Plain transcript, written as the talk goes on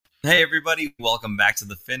Hey, everybody. Welcome back to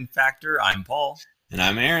the Fin Factor. I'm Paul. And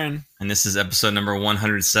I'm Aaron. And this is episode number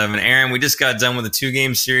 107. Aaron, we just got done with a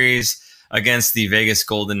 2-game series against the Vegas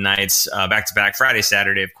Golden Knights, back-to-back Friday,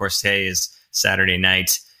 Saturday. Of course, today is Saturday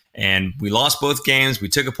night. And we lost both games. We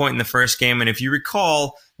took a point in the first game. And if you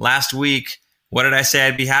recall, last week, what did I say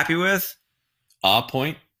I'd be happy with? A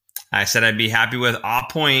point. I said I'd be happy with a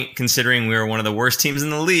point, considering we were one of the worst teams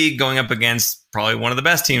in the league going up against probably one of the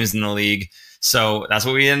best teams in the league. So that's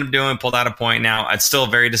what we ended up doing, pulled out a point. Now, it's still a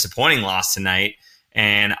very disappointing loss tonight,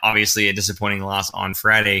 and obviously a disappointing loss on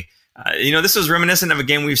Friday. This was reminiscent of a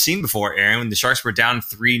game we've seen before, Aaron, when the Sharks were down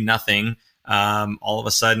 3-0, all of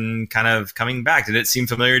a sudden kind of coming back. Did it seem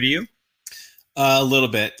familiar to you? A little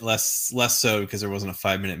bit, less so because there wasn't a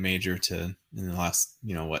 5-minute major in the last,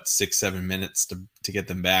 6-7 minutes to get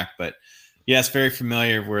them back. But yes, very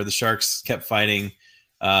familiar where the Sharks kept fighting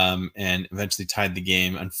and eventually tied the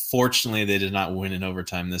game. Unfortunately, they did not win in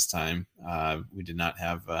overtime this time. We did not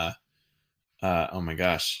have, Barclay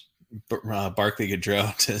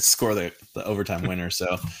Goodrow to score the overtime winner.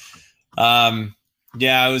 So, I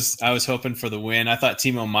was hoping for the win. I thought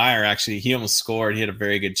Timo Meier he almost scored. He had a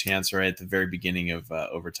very good chance right at the very beginning of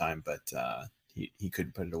overtime, but he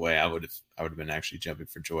couldn't put it away. I would have been actually jumping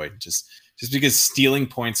for joy just because stealing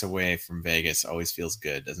points away from Vegas always feels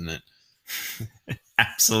good, doesn't it?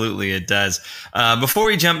 Absolutely, it does. Before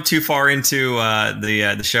we jump too far into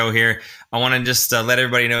the show here, I want to just let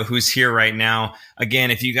everybody know who's here right now. Again,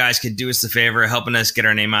 if you guys could do us a favor, helping us get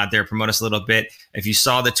our name out there, promote us a little bit. If you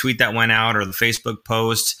saw the tweet that went out or the Facebook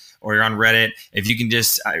post or you're on Reddit, if you can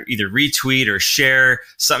just either retweet or share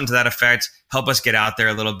something to that effect, help us get out there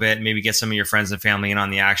a little bit, maybe get some of your friends and family in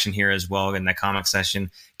on the action here as well in that comment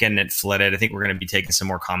session, getting it flooded. I think we're going to be taking some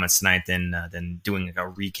more comments tonight than doing a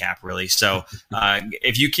recap, really. So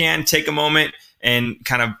if you can, take a moment and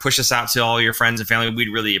kind of push us out to all your friends and family,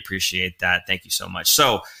 we'd really appreciate that. Thank you so much.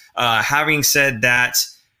 So having said that,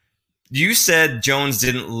 you said Jones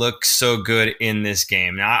didn't look so good in this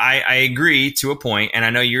game. Now, I agree to a point, and I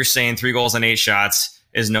know you're saying 3 goals on 8 shots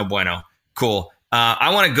is no bueno. Cool.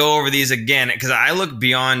 I want to go over these again because I look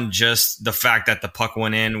beyond just the fact that the puck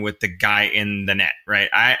went in with the guy in the net, right?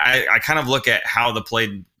 I kind of look at how the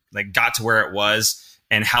play got to where it was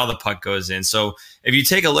and how the puck goes in. So if you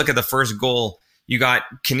take a look at the first goal, you got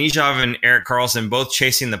Knizhov and Erik Karlsson both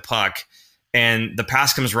chasing the puck, and the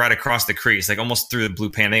pass comes right across the crease, almost through the blue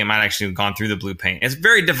paint. I think it might actually have gone through the blue paint. It's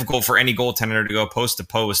very difficult for any goaltender to go post to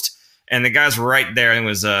post. And the guy's right there. I think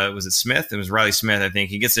it was Smith? It was Riley Smith, I think.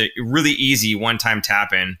 He gets a really easy one-time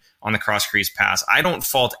tap-in on the cross-crease pass. I don't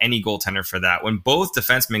fault any goaltender for that. When both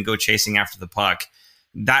defensemen go chasing after the puck,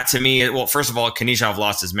 that to me, well, first of all, Knizhov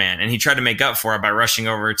lost his man. And he tried to make up for it by rushing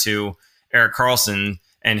over to Erik Karlsson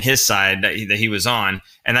and his side that he was on,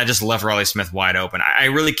 and that just left Riley Smith wide open. I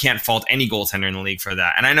really can't fault any goaltender in the league for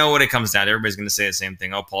that. And I know what it comes down to. Everybody's going to say the same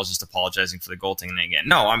thing. Oh, Paul's just apologizing for the goaltending again.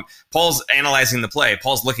 No, Paul's analyzing the play.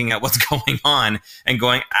 Paul's looking at what's going on and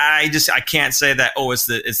going, I can't say that, it's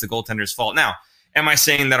the goaltender's fault. Now, am I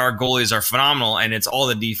saying that our goalies are phenomenal and it's all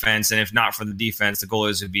the defense, and if not for the defense, the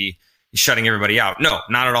goalies would be shutting everybody out? No,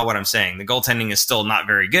 not at all what I'm saying. The goaltending is still not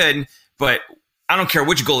very good, but I don't care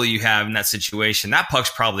which goalie you have in that situation. That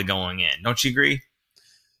puck's probably going in. Don't you agree?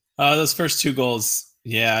 Those first 2 goals,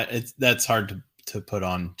 that's hard to put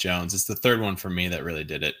on Jones. It's the third one for me that really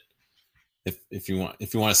did it. If you want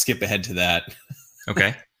to skip ahead to that,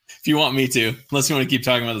 okay. If you want me to, unless you want to keep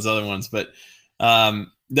talking about those other ones, but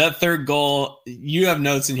that third goal, you have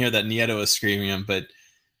notes in here that Nieto was screaming him, but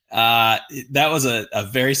that was a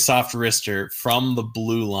very soft wrister from the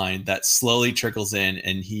blue line that slowly trickles in,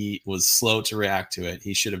 and he was slow to react to it.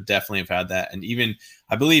 He should have definitely have had that. And even,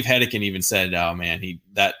 I believe Hedeken even said, oh man,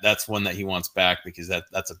 that's one that he wants back because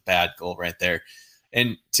that's a bad goal right there.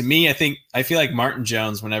 And to me, I feel like Martin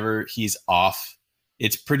Jones, whenever he's off,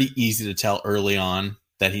 it's pretty easy to tell early on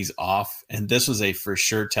that he's off. And this was a for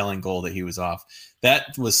sure telling goal that he was off.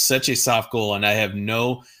 That was such a soft goal, and I have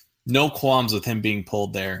no qualms with him being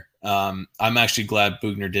pulled there. I'm actually glad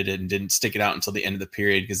Bugner did it and didn't stick it out until the end of the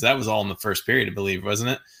period, because that was all in the first period, I believe,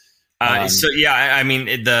 wasn't it?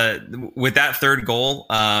 With that third goal,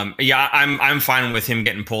 I'm fine with him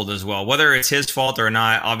getting pulled as well. Whether it's his fault or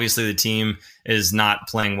not, obviously the team is not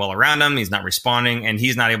playing well around him. He's not responding, and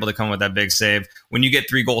he's not able to come with that big save. When you get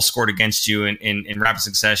 3 goals scored against you in rapid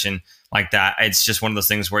succession like that, it's just one of those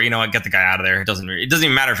things where, get the guy out of there. It doesn't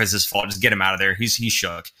even matter if it's his fault. Just get him out of there. He's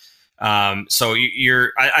shook. I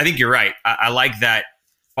think you're right. I like that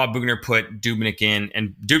Bob Bugner put Dubnyk in,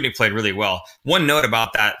 and Dubnyk played really well. One note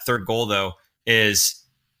about that third goal, though, is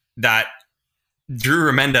that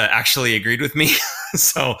Drew Remenda actually agreed with me.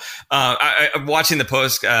 So watching the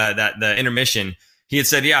post, that the intermission, he had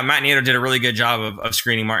said, yeah, Matt Nieto did a really good job of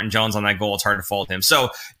screening Martin Jones on that goal. It's hard to fault him. So,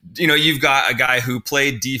 you've got a guy who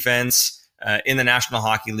played defense in the National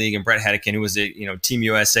Hockey League, and Brett Hedican, who was Team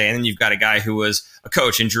USA, and then you've got a guy who was a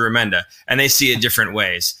coach in Drew Remenda, and they see it different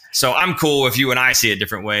ways. So I'm cool if you and I see it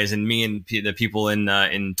different ways, and me and the people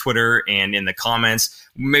in Twitter and in the comments,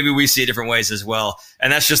 maybe we see it different ways as well.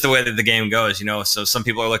 And that's just the way that the game goes, So some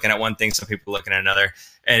people are looking at one thing, some people are looking at another,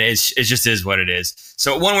 and it just is what it is.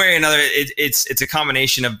 So one way or another, it's a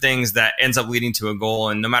combination of things that ends up leading to a goal,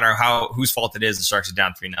 and no matter whose fault it is, the Sharks are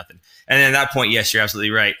down 3-0. And then at that point, yes, you're absolutely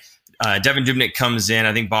right. Devan Dubnyk comes in.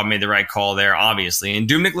 I think Bob made the right call there, obviously. And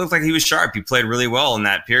Dubnyk looked like he was sharp. He played really well in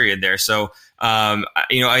that period there. So,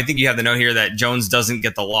 I think you have the note here that Jones doesn't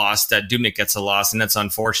get the loss, that Dubnyk gets the loss. And that's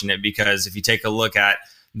unfortunate, because if you take a look at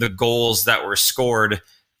the goals that were scored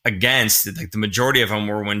against, like the majority of them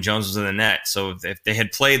were when Jones was in the net. So if they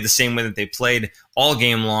had played the same way that they played all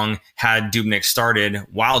game long, had Dubnyk started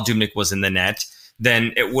while Dubnyk was in the net,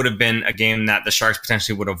 then it would have been a game that the Sharks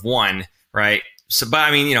potentially would have won, right? So, but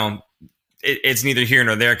I mean, it's neither here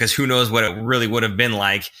nor there, because who knows what it really would have been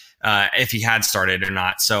like if he had started or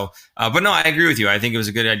not. So, but no, I agree with you. I think it was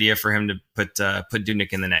a good idea for him to put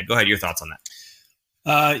Dubnyk in the net. Go ahead, your thoughts on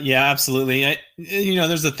that. Yeah, absolutely.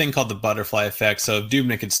 There's a thing called the butterfly effect. So if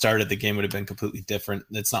Dubnyk had started, the game would have been completely different.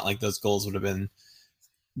 It's not like those goals would have been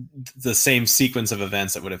the same sequence of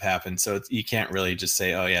events that would have happened. So you can't really just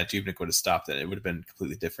say, oh yeah, Dubnyk would have stopped it. It would have been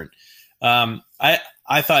completely different. I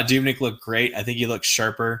thought Dubnyk looked great. I think he looked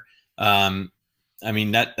sharper. That's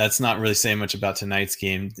not really saying much about tonight's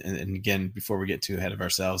game. And again, before we get too ahead of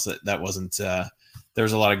ourselves, that wasn't, there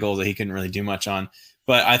was a lot of goals that he couldn't really do much on,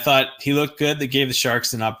 but I thought he looked good. They gave the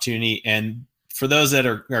Sharks an opportunity. And for those that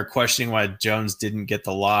are questioning why Jones didn't get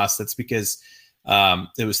the loss, that's because,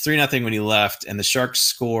 it was 3-0 when he left, and the Sharks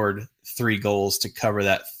scored 3 goals to cover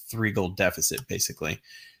that 3-goal deficit, basically.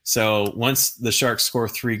 So once the Sharks score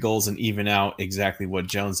 3 goals and even out exactly what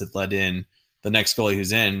Jones had let in, the next goalie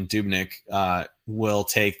who's in, Dubnyk, will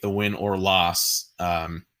take the win or loss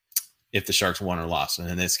if the Sharks won or lost. And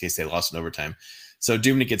in this case, they lost in overtime. So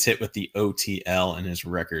Dubnyk gets hit with the OTL in his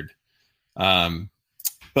record.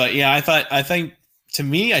 But yeah, I think to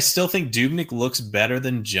me, I still think Dubnyk looks better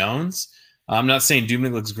than Jones. I'm not saying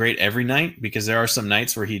Dubnyk looks great every night, because there are some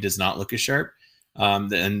nights where he does not look as sharp.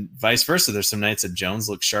 And vice versa. There's some nights that Jones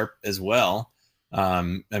looks sharp as well.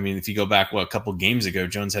 If you go back, a couple games ago,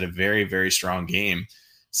 Jones had a very, very strong game.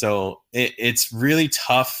 So it's really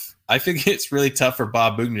tough. I think it's really tough for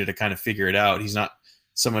Bob Boughner to kind of figure it out. He's not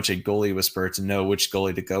so much a goalie whisperer to know which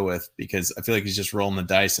goalie to go with, because I feel like he's just rolling the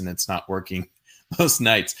dice and it's not working most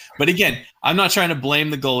nights. But again, I'm not trying to blame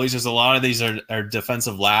the goalies. There's a lot of these are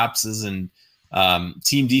defensive lapses and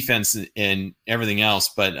team defense and everything else.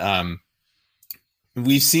 But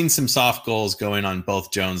we've seen some soft goals going on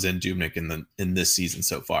both Jones and Dubnyk in this season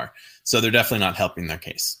so far. So they're definitely not helping their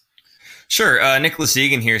case. Sure. Nicholas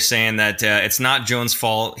Egan here saying that it's not Jones'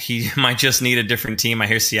 fault. He might just need a different team. I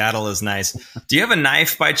hear Seattle is nice. Do you have a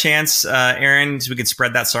knife by chance, Aaron, so we could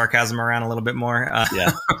spread that sarcasm around a little bit more?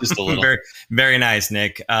 Yeah, just a little. Very, very nice,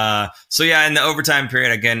 Nick. So yeah, in the overtime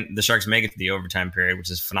period, again, the Sharks make it to the overtime period, which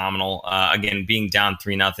is phenomenal. Again, being down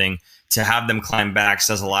 3-0, to have them climb back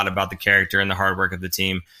says a lot about the character and the hard work of the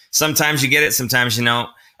team. Sometimes you get it, sometimes you don't.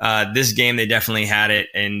 This game, they definitely had it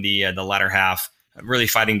in the latter half, really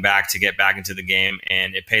fighting back to get back into the game,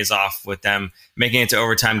 and it pays off with them making it to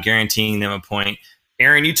overtime, guaranteeing them a point.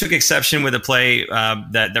 Aaron, you took exception with a play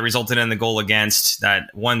that resulted in the goal against that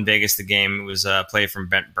won Vegas the game. It was a play from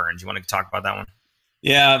Brent Burns. You want to talk about that one?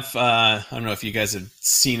 Yeah, I don't know if you guys have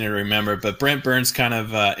seen it or remember, but Brent Burns kind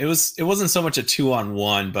of it wasn't so much a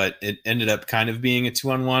 2-on-1, but it ended up kind of being a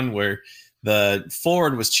 2-on-1 where the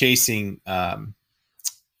forward was chasing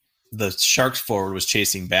the Sharks forward was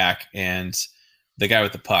chasing back, and the guy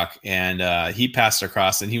with the puck, and he passed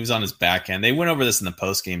across, and he was on his backhand. They went over this in the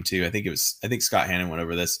post game too. I think Scott Hannon went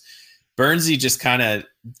over this. Burnsy just kind of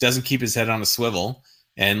doesn't keep his head on a swivel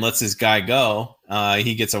and lets his guy go.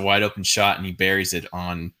 He gets a wide open shot, and he buries it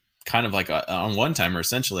on kind of like on one timer,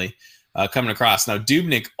 essentially coming across. Now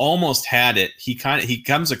Dubnyk almost had it. He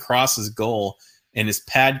comes across his goal, and his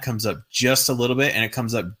pad comes up just a little bit, and it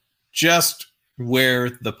comes up just where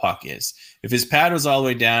the puck is. If his pad was all the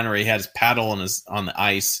way down, or he had his paddle on the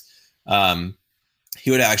ice,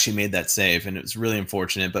 he would have actually made that save, and it was really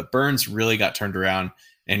unfortunate. But Burns really got turned around,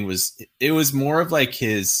 and it was more of like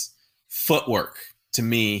his footwork, to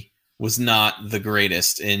me, was not the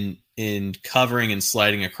greatest in covering and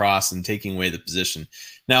sliding across and taking away the position.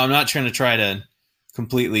 Now, I'm not trying to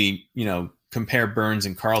completely, compare Burns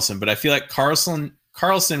and Carlson, but I feel like Carlson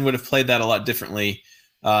would have played that a lot differently.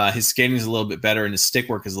 His skating is a little bit better and his stick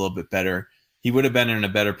work is a little bit better. He would have been in a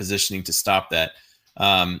better positioning to stop that.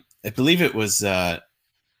 I believe it was the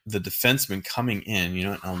defenseman coming in. You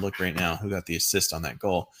know what? I'll look right now who got the assist on that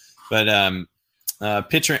goal. But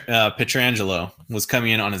Pietrangelo was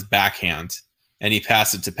coming in on his backhand, and he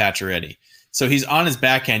passed it to Pacioretty. So he's on his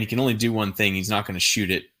backhand. He can only do one thing. He's not going to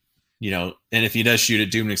shoot it, and if he does shoot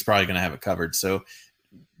it, Dubnyk's probably going to have it covered. So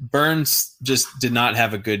Burns just did not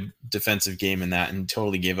have a good defensive game in that and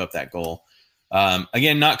totally gave up that goal.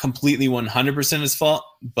 Again, not completely 100% his fault,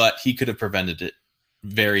 but he could have prevented it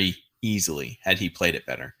very easily had he played it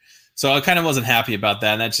better. So I kind of wasn't happy about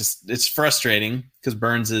that. And it's frustrating because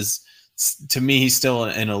Burns is, to me, he's still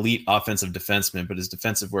an elite offensive defenseman, but his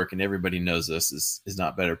defensive work, and everybody knows this, is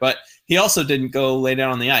not better. But he also didn't go lay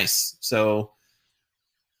down on the ice. So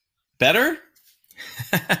better?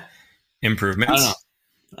 Improvements?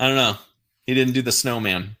 I don't know. He didn't do the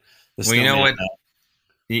snowman.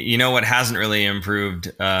 You know what hasn't really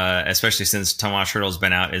improved, especially since Tomas Hertl's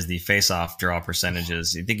been out, is the face-off draw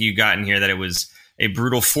percentages. You think you got in here that it was a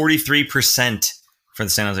brutal 43% for the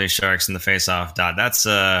San Jose Sharks in the face-off dot. That's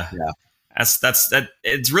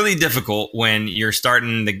it's really difficult when you're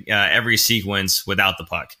starting every sequence without the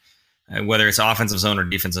puck, whether it's offensive zone or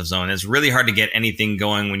defensive zone. It's really hard to get anything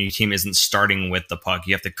going when your team isn't starting with the puck.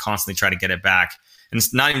 You have to constantly try to get it back, and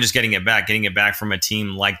it's not even just getting it back from a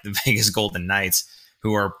team like the Vegas Golden Knights,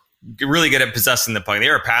 who are really good at possessing the puck. They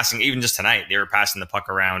were passing, even just tonight, they were passing the puck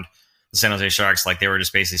around the San Jose Sharks like they were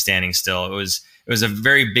just basically standing still. It was a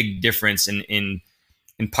very big difference in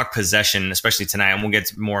puck possession, especially tonight. And we'll get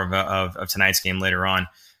to more of tonight's game later on.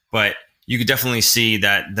 But you could definitely see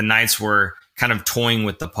that the Knights were kind of toying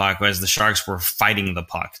with the puck, whereas the Sharks were fighting the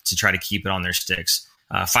puck to try to keep it on their sticks.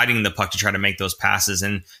 Fighting the puck to try to make those passes.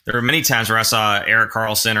 And there were many times where I saw Erik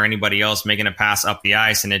Karlsson or anybody else making a pass up the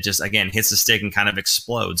ice, and it just, again, hits the stick and kind of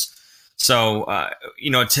explodes. So,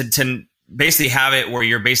 to basically have it where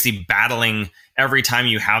you're basically battling every time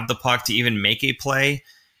you have the puck to even make a play,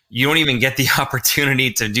 you don't even get the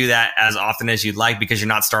opportunity to do that as often as you'd like because you're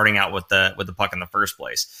not starting out with the puck in the first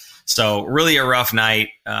place. So really a rough night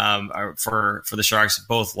for the Sharks,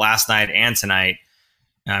 both last night and tonight.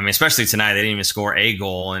 I mean, especially tonight, they didn't even score a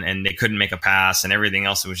goal and they couldn't make a pass and everything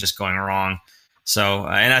else was just going wrong. So,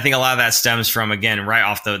 and I think a lot of that stems from, again, right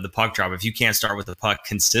off the puck drop. If you can't start with the puck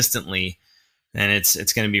consistently, then it's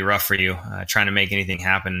going to be rough for you trying to make anything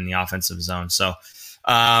happen in the offensive zone. So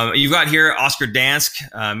you've got here Oscar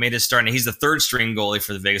Dansk made his start, and he's the third string goalie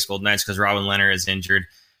for the Vegas Golden Knights because Robin Lehner is injured.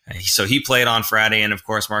 So he played on Friday, and of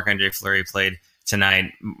course, Marc-Andre Fleury played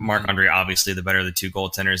tonight. Marc-Andre, obviously the better of the two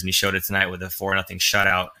goaltenders, and he showed it tonight with a 4-0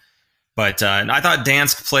 shutout. But I thought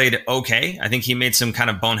Dansk played okay. I think he made some kind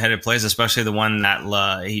of boneheaded plays, especially the one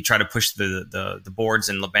that he tried to push the boards,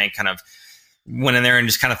 and Labanc kind of went in there and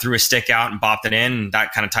just kind of threw a stick out and bopped it in, and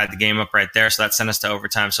that kind of tied the game up right there. So that sent us to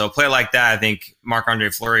overtime. So a play like that, I think Marc-Andre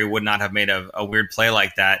Fleury would not have made a weird play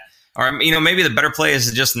like that. Or, maybe the better play is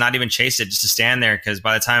to just not even chase it, just to stand there, because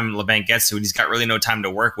by the time Labanc gets to it, he's got really no time to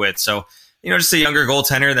work with. So, just a younger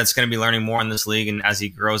goaltender that's going to be learning more in this league, and as he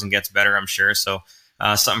grows and gets better, I'm sure. So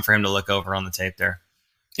something for him to look over on the tape there.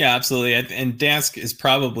 Yeah, absolutely. And Dansk is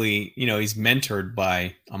probably, he's mentored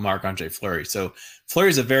by Marc-Andre Fleury. So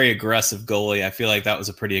Fleury's a very aggressive goalie. I feel like that was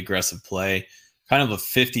a pretty aggressive play, kind of a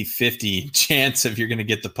 50-50 chance if you're going to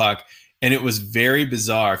get the puck. And it was very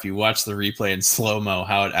bizarre if you watch the replay in slow-mo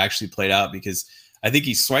how it actually played out, because I think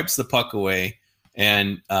he swipes the puck away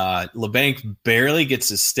and Labanc barely gets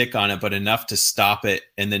his stick on it, but enough to stop it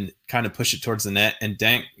and then kind of push it towards the net. And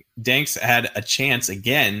Danks had a chance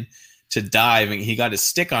again to dive, and he got his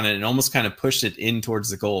stick on it and almost kind of pushed it in towards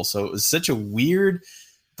the goal. So it was such a weird,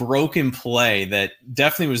 broken play that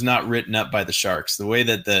definitely was not written up by the Sharks. The way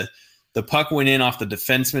that the puck went in off the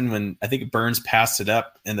defenseman when I think Burns passed it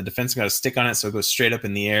up and the defenseman got a stick on it, so it goes straight up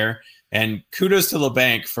in the air. And kudos to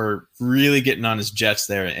Labanc for really getting on his jets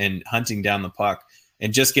there and hunting down the puck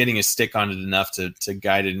and just getting a stick on it enough to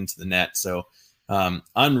guide it into the net. So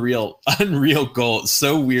unreal goal. It's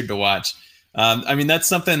so weird to watch. That's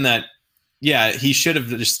something that, he should have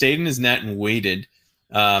just stayed in his net and waited,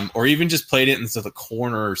 or even just played it into the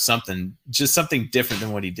corner or something, just something different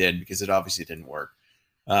than what he did, because it obviously didn't work.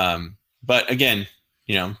 But again,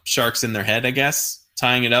 Sharks in their head, I guess,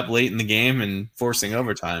 tying it up late in the game and forcing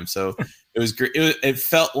overtime. So it was great. It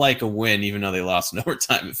felt like a win, even though they lost in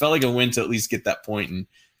overtime. It felt like a win to at least get that point and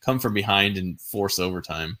come from behind and force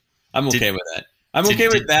overtime. I'm okay with that. I'm okay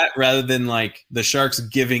with that rather than like the Sharks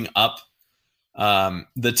giving up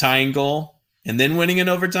the tying goal and then winning in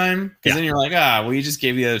overtime, because then you're like, well, you just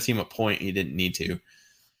gave the other team a point. You didn't need to.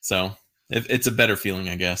 So it's a better feeling,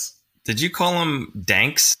 I guess. Did you call him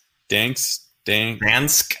Danks? Dansk.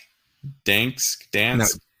 Dansk? Dansk. No,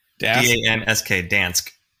 D-A-N-S-K,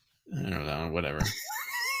 Dansk. I don't know, whatever.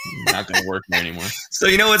 Not going to work there anymore. So,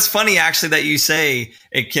 it's funny actually that you say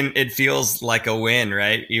it feels like a win,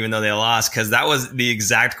 right? Even though they lost, because that was the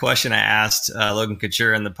exact question I asked Logan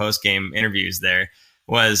Couture in the post-game interviews there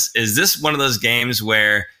is this one of those games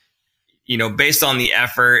where, based on the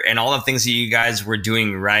effort and all the things that you guys were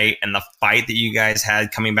doing right and the fight that you guys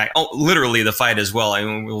had coming back, literally the fight as well. I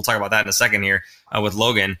mean, we'll talk about that in a second here with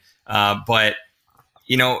Logan. But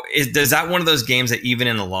is that one of those games that even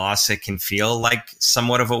in a loss, it can feel like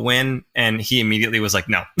somewhat of a win? And he immediately was like,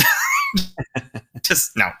 no,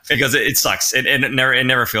 just no, because it sucks. It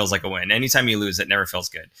never feels like a win. Anytime you lose, it never feels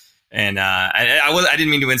good. And I didn't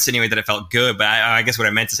mean to insinuate that it felt good, but I guess what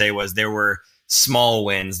I meant to say was there were small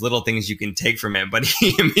wins, little things you can take from it. But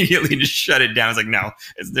he immediately just shut it down. It's like, no,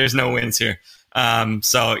 there's no wins here.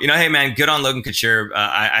 So, hey, man, good on Logan Couture.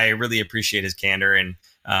 I really appreciate his candor. And,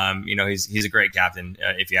 he's a great captain,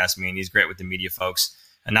 if you ask me. And he's great with the media folks.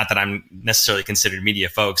 And not that I'm necessarily considered media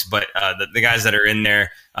folks, but the guys that are in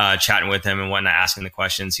there chatting with him and whatnot, asking the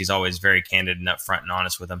questions, he's always very candid and upfront and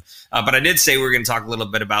honest with them. But I did say we were going to talk a little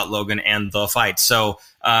bit about Logan and the fight. So,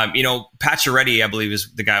 Pacioretty, I believe is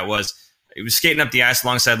the guy it was. He was skating up the ice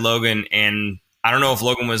alongside Logan, and I don't know if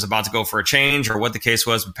Logan was about to go for a change or what the case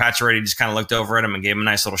was, but Pacioretty just kind of looked over at him and gave him a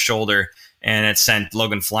nice little shoulder, and it sent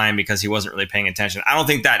Logan flying because he wasn't really paying attention. I don't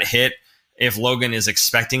think that hit, if Logan is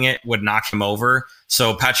expecting it, would knock him over.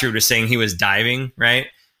 So Pacioretty was saying he was diving, right?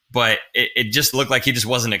 But it just looked like he just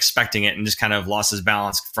wasn't expecting it and just kind of lost his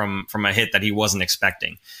balance from a hit that he wasn't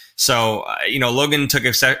expecting. So, Logan took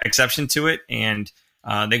exception to it, and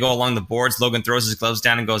they go along the boards. Logan throws his gloves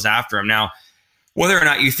down and goes after him. Now, whether or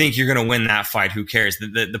not you think you're going to win that fight, who cares?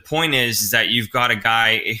 The point is that you've got a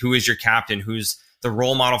guy who is your captain, who's the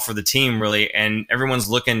role model for the team, really, and everyone's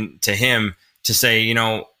looking to him to say,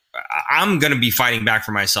 I'm going to be fighting back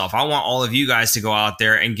for myself. I want all of you guys to go out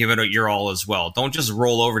there and give it your all as well. Don't just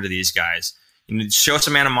roll over to these guys. Show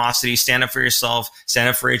some animosity, stand up for yourself, stand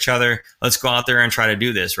up for each other. Let's go out there and try to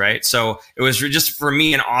do this, right? So it was just, for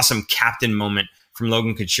me, an awesome captain moment from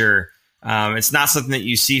Logan Couture. It's not something that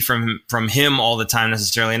you see from him all the time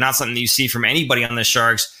necessarily, and not something that you see from anybody on the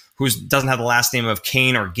Sharks who doesn't have the last name of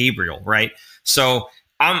Kane or Gabriel, right? So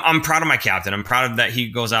I'm proud of my captain. I'm proud of that he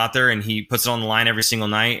goes out there and he puts it on the line every single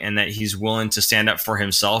night, and that he's willing to stand up for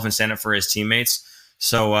himself and stand up for his teammates.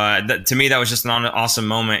 So to me, that was just an awesome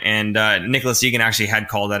moment. And Nicholas Egan actually had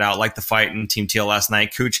called that out, like the fight in Team Teal last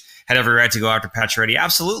night. Cooch had every right to go after Pacioretty.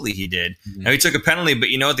 Absolutely, he did. Mm-hmm. Now, he took a penalty, but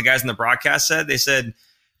you know what the guys in the broadcast said? They said,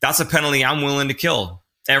 that's a penalty I'm willing to kill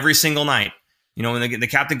every single night. When the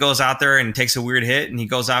captain goes out there and takes a weird hit and he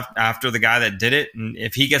goes after the guy that did it, and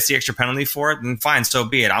if he gets the extra penalty for it, then fine, so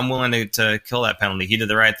be it. I'm willing to kill that penalty. He did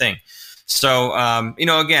the right thing. So,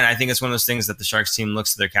 again, I think it's one of those things that the Sharks team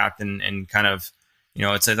looks to their captain and kind of,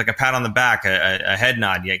 it's like a pat on the back, a head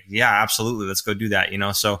nod. Yeah, absolutely. Let's go do that.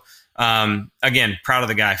 So, again, proud of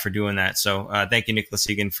the guy for doing that. So thank you, Nicholas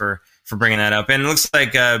Egan, for bringing that up. And it looks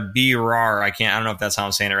like B-Rar, I don't know if that's how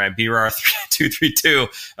I'm saying it right, B-Rar 232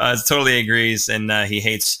 totally agrees, and he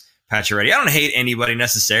hates Pacioretty. I don't hate anybody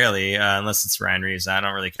necessarily, unless it's Ryan Reeves. I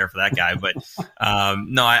don't really care for that guy. But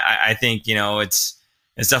no, I think,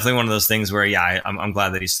 it's definitely one of those things where, I'm glad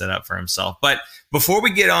that he stood up for himself. But before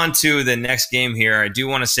we get on to the next game here, I do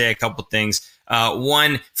want to say a couple things.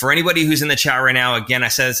 One, for anybody who's in the chat right now, again, I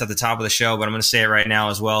said this at the top of the show, but I'm going to say it right now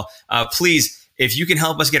as well. Please, if you can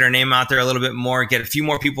help us get our name out there a little bit more, get a few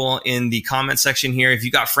more people in the comment section here. If you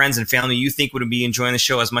got friends and family you think would be enjoying the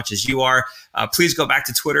show as much as you are, please go back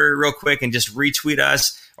to Twitter real quick and just retweet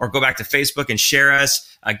us, or go back to Facebook and share us.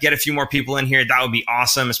 Get a few more people in here. That would be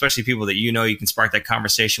awesome, especially people that you can spark that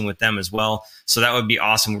conversation with them as well. So that would be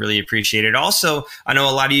awesome. Really appreciate it. Also, I know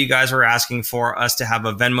a lot of you guys were asking for us to have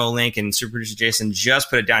a Venmo link, and Super Producer Jason just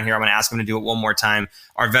put it down here. I'm going to ask him to do it one more time.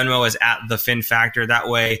 Our Venmo is at the Fin Factor. That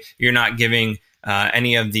way you're not giving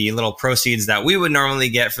any of the little proceeds that we would normally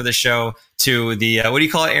get for the show to the, what do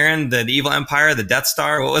you call it, Aaron? The Evil Empire, the Death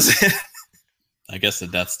Star? What was it? I guess the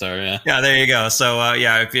Death Star, yeah. Yeah, there you go. So,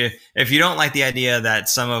 if you don't like the idea that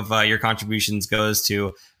some of your contributions goes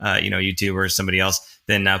to, YouTube or somebody else,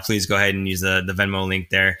 then please go ahead and use the Venmo link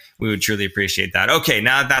there. We would truly appreciate that. Okay,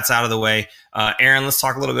 now that that's out of the way, Aaron, let's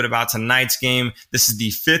talk a little bit about tonight's game. This is the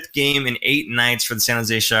 5th game in 8 nights for the San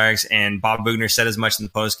Jose Sharks, and Bob Boughner said as much in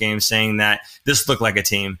the postgame, saying that this looked like a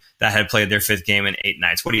team that had played their 5th game in 8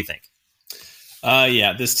 nights. What do you think?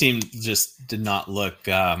 This team just did not look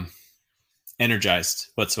energized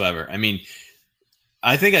whatsoever. I mean,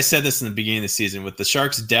 I think I said this in the beginning of the season. With the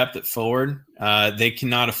Sharks' depth at forward, they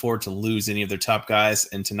cannot afford to lose any of their top guys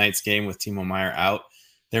in tonight's game with Timo Meier out.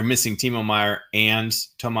 They're missing Timo Meier and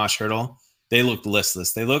Tomas Hertl. They looked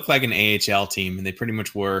listless. They looked like an AHL team, and they pretty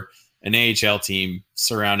much were an AHL team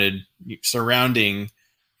surrounding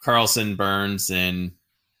Carlson, Burns, and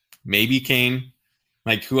maybe Kane.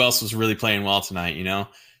 Like, who else was really playing well tonight, you know?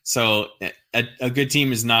 So a good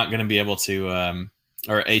team is not going to be able to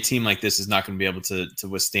or a team like this is not going to be able to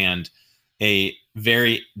withstand a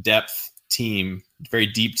very depth team, very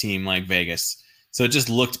deep team like Vegas. So it just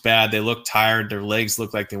looked bad. They looked tired. Their legs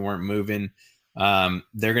looked like they weren't moving.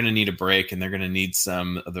 They're going to need a break, and they're going to need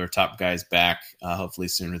some of their top guys back, hopefully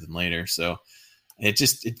sooner than later. So it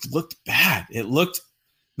looked bad. It looked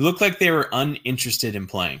like they were uninterested in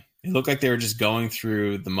playing. It looked like they were just going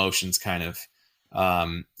through the motions, kind of,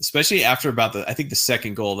 especially after about I think the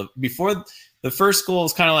second goal. Before the first goal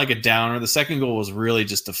was kind of like a downer. The second goal was really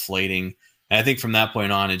just deflating. And I think from that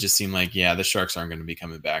point on, it just seemed like, yeah, the Sharks aren't going to be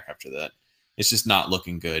coming back after that. It's just not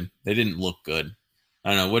looking good. They didn't look good. I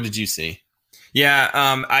don't know. What did you see? Yeah,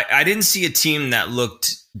 I didn't see a team that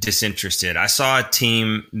looked disinterested. I saw a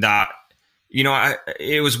team that,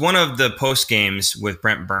 it was one of the post games with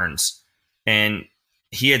Brent Burns, and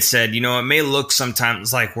he had said, it may look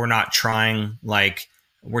sometimes like we're not trying, like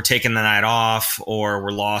we're taking the night off or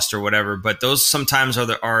we're lost or whatever, but those sometimes are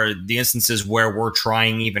the instances where we're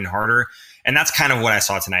trying even harder. And that's kind of what I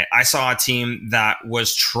saw tonight. I saw a team that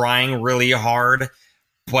was trying really hard,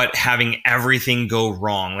 but having everything go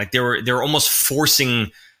wrong. Like they were almost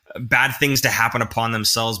forcing bad things to happen upon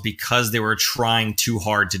themselves because they were trying too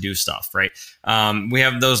hard to do stuff, right? We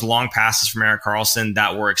have those long passes from Erik Karlsson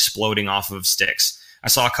that were exploding off of sticks. I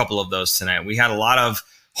saw a couple of those tonight. We had a lot of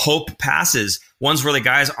hope passes, ones where the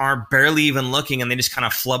guys are barely even looking and they just kind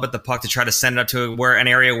of flub at the puck to try to send it up to an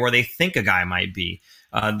area where they think a guy might be.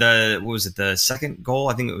 The second goal?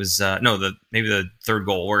 I think it was maybe the third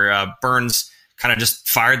goal where Burns kind of just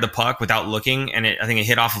fired the puck without looking, and I think it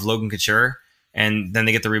hit off of Logan Couture, and then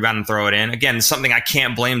they get the rebound and throw it in. Again, it's something I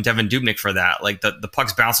can't blame Devan Dubnyk for that. Like the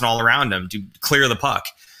puck's bouncing all around him to clear the puck.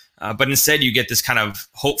 But instead you get this kind of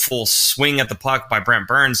hopeful swing at the puck by Brent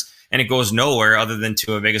Burns, and it goes nowhere other than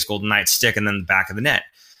to a Vegas Golden Knights stick and then the back of the net.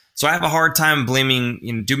 So I have a hard time blaming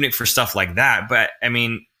Dubnyk for stuff like that. But I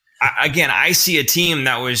mean, I see a team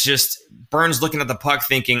that was just Burns looking at the puck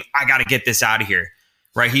thinking, I got to get this out of here,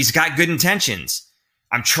 right? He's got good intentions.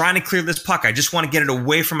 I'm trying to clear this puck. I just want to get it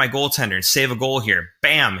away from my goaltender and save a goal here.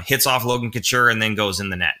 Bam, hits off Logan Couture and then goes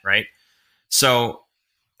in the net, right? So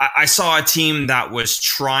I saw a team that was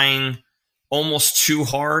trying almost too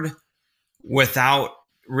hard without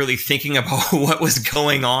really thinking about what was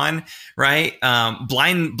going on, right?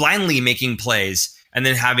 Blindly making plays and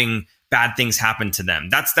then having bad things happen to them.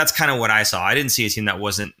 That's kind of what I saw. I didn't see a team that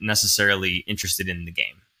wasn't necessarily interested in the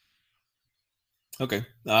game. Okay.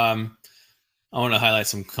 I want to highlight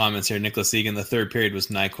some comments here. Nicholas Egan, the third period was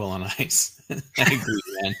NyQuil on ice. I agree,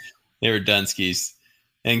 man. They were Dunskies.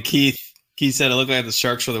 And Keith said it looked like the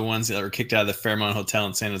Sharks were the ones that were kicked out of the Fairmont Hotel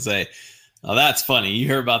in San Jose. Oh, that's funny. You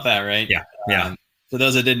heard about that, right? Yeah. For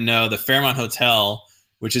those that didn't know, the Fairmont Hotel,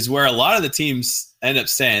 which is where a lot of the teams end up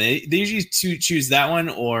staying, they usually choose that one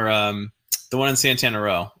or the one in Santana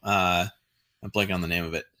Row. I'm blanking on the name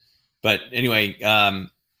of it. But anyway,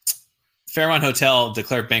 Fairmont Hotel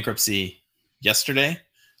declared bankruptcy yesterday.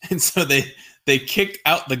 And so they kicked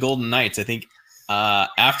out the Golden Knights. I think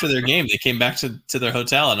after their game, they came back to their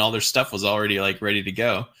hotel and all their stuff was already like ready to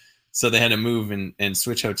go. So they had to move and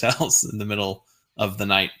switch hotels in the middle of the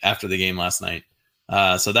night after the game last night.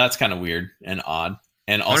 So that's kind of weird and odd.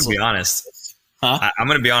 And also, I'm going to be honest. Huh? I'm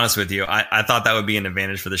going to be honest with you. I thought that would be an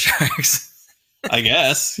advantage for the Sharks. I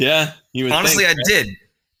guess. Yeah. You would honestly, think, right?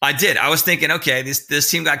 I did. I was thinking, okay, this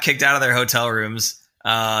team got kicked out of their hotel rooms.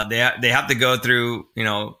 They have to go through,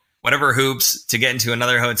 whatever hoops to get into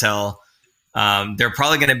another hotel. They're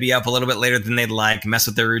probably going to be up a little bit later than they'd like, mess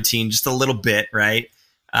with their routine just a little bit, right?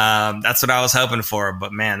 That's what I was hoping for.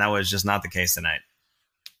 But, man, that was just not the case tonight.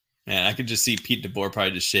 Man, I could just see Pete DeBoer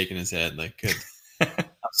probably just shaking his head like, good. I'm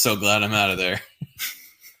so glad I'm out of there.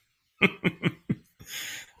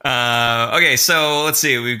 Okay, so let's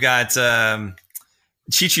see. We've got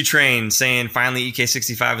Chichu Train saying finally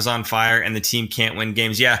EK65 is on fire and the team can't win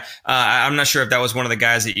games. Yeah, I'm not sure if that was one of the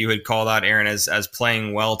guys that you had called out, Aaron, as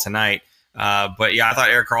playing well tonight. But yeah, I thought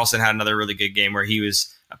Erik Karlsson had another really good game where he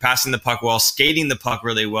was passing the puck well, skating the puck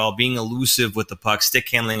really well, being elusive with the puck, stick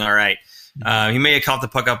handling all right. He may have caught the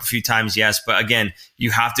puck up a few times, yes, but again,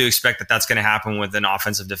 you have to expect that that's going to happen with an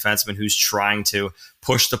offensive defenseman who's trying to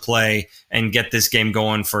push the play and get this game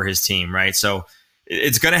going for his team, right? So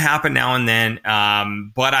it's going to happen now and then,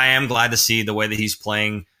 but I am glad to see the way that he's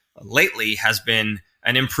playing lately has been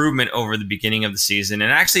an improvement over the beginning of the season,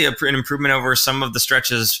 and actually an improvement over some of the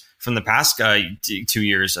stretches from the past 2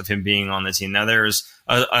 years of him being on the team. Now, there's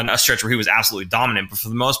a stretch where he was absolutely dominant, but for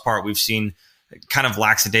the most part, we've seen kind of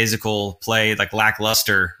lackadaisical play, like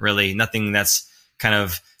lackluster, really. Nothing that's kind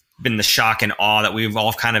of been the shock and awe that we've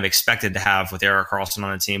all kind of expected to have with Erik Karlsson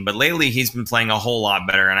on the team. But lately, he's been playing a whole lot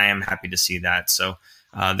better, and I am happy to see that. So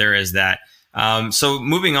there is that. So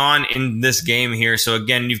moving on in this game here. So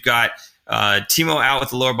again, you've got Timo out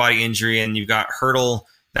with a lower body injury, and you've got Hertl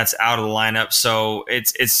that's out of the lineup. So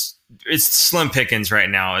it's slim pickings right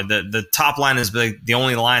now. The top line is the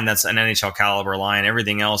only line that's an NHL caliber line.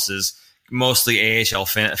 Everything else is mostly AHL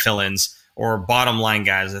fill-ins or bottom line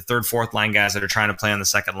guys, the third, fourth line guys that are trying to play on the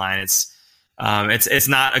second line. It's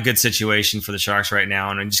not a good situation for the Sharks right now,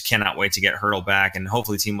 and I just cannot wait to get Hertl back, and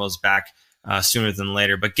hopefully Timo's back sooner than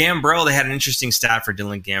later. But Gambrell, they had an interesting stat for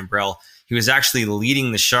Dylan Gambrell. He was actually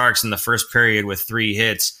leading the Sharks in the first period with 3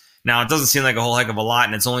 hits. Now, it doesn't seem like a whole heck of a lot,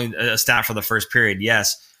 and it's only a stat for the first period,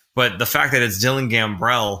 yes. But the fact that it's Dylan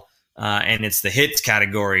Gambrell and it's the hits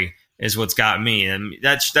category is what's got me. And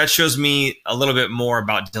that shows me a little bit more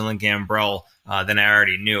about Dylan Gambrell than I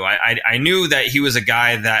already knew. I knew that he was a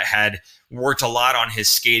guy that had worked a lot on his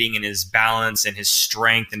skating and his balance and his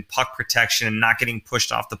strength and puck protection and not getting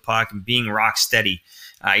pushed off the puck and being rock steady.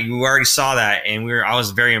 You already saw that, and I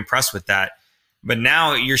was very impressed with that. But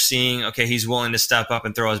now you're seeing, okay, he's willing to step up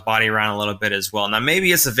and throw his body around a little bit as well. Now,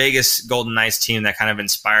 maybe it's the Vegas Golden Knights team that kind of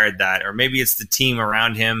inspired that, or maybe it's the team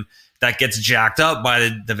around him that gets jacked up by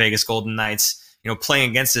the Vegas Golden Knights, playing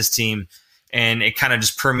against this team, and it kind of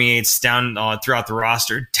just permeates down throughout the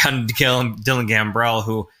roster, down to Dylan Gambrell,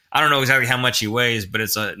 who I don't know exactly how much he weighs, but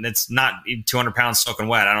it's not 200 pounds soaking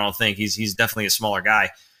wet. I don't think he's definitely a smaller guy.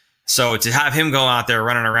 So to have him go out there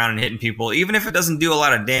running around and hitting people, even if it doesn't do a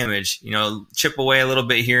lot of damage, chip away a little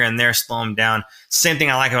bit here and there, slow him down. Same thing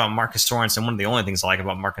I like about Marcus Sorensen. One of the only things I like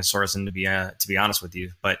about Marcus Sorensen, to be honest with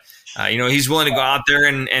you. But he's willing to go out there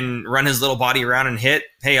and run his little body around and hit.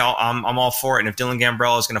 Hey, I'm all for it. And if Dylan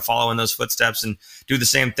Gambrell is going to follow in those footsteps and do the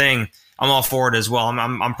same thing, I'm all for it as well.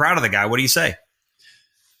 I'm proud of the guy. What do you say?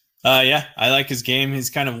 Yeah, I like his game.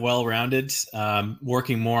 He's kind of well-rounded,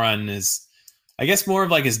 working more on more of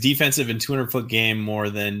like his defensive and 200-foot game more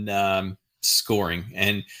than scoring.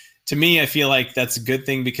 And to me, I feel like that's a good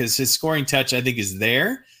thing because his scoring touch, I think, is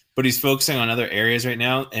there, but he's focusing on other areas right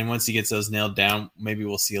now. And once he gets those nailed down, maybe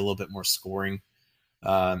we'll see a little bit more scoring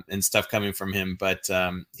and stuff coming from him. But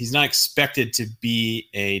he's not expected to be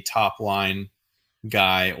a top line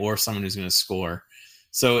guy or someone who's going to score.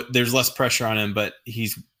 So there's less pressure on him, but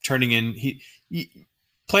he's turning in.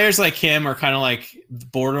 Players like him are kind of like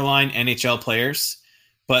borderline NHL players,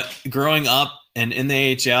 but growing up and in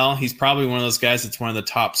the AHL, he's probably one of those guys that's one of the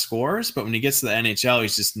top scorers. But when he gets to the NHL,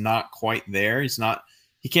 he's just not quite there.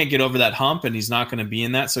 He can't get over that hump, and he's not going to be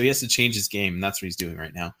in that. So he has to change his game, and that's what he's doing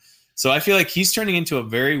right now. So I feel like he's turning into a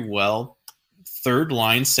very well third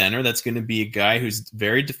line center. That's going to be a guy who's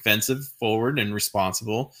very defensive forward and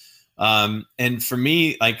responsible. And for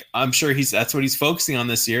me, like, I'm sure that's what he's focusing on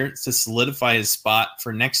this year, to solidify his spot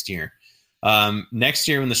for next year. Next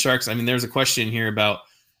year when the Sharks, there's a question here about,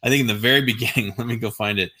 I think in the very beginning, let me go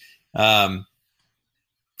find it. No,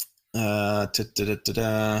 I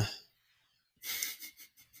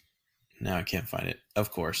can't find it. Of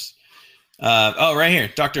course. Right here,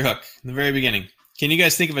 Dr. Hook, in the very beginning. Can you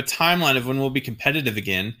guys think of a timeline of when we'll be competitive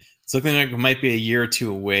again? It's looking like it might be a year or two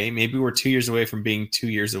away. Maybe we're 2 years away from being 2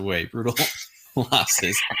 years away. Brutal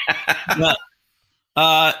losses.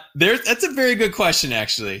 That's a very good question,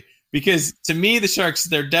 actually, because to me, the Sharks,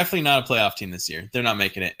 they're definitely not a playoff team this year. They're not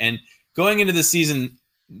making it. And going into the season,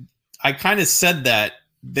 I kind of said that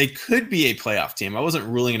they could be a playoff team. I wasn't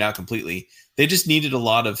ruling it out completely. They just needed a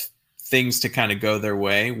lot of things to kind of go their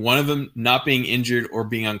way. One of them not being injured or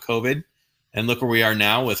being on COVID. And look where we are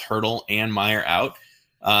now with Hertl and Meier out.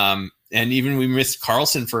 And even we missed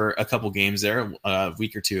Karlsson for a couple games there a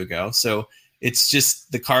week or two ago. So it's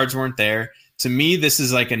just the cards weren't there. To me, this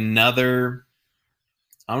is like another,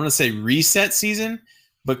 I want to say reset season,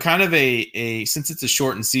 but kind of since it's a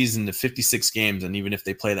shortened season to 56 games, and even if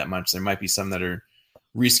they play that much, there might be some that are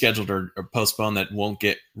rescheduled or postponed that won't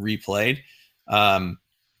get replayed.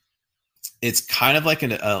 It's kind of like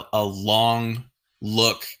a long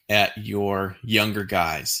look at your younger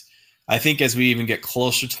guys. I think as we even get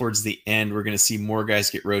closer towards the end, we're going to see more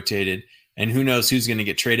guys get rotated and who knows who's going to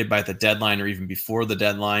get traded by the deadline or even before the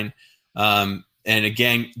deadline. And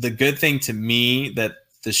again, the good thing to me that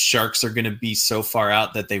the Sharks are going to be so far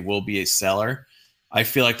out that they will be a seller. I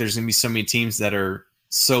feel like there's going to be so many teams that are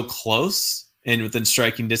so close and within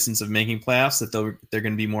striking distance of making playoffs that they're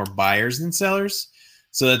going to be more buyers than sellers.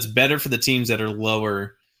 So that's better for the teams that are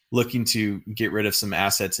lower, looking to get rid of some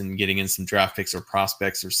assets and getting in some draft picks or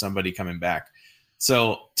prospects or somebody coming back.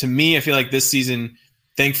 So to me, I feel like this season,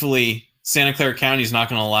 thankfully, Santa Clara County is not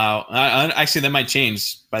going to allow. Actually, that might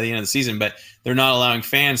change by the end of the season, but they're not allowing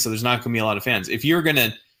fans, so there's not going to be a lot of fans. If you're going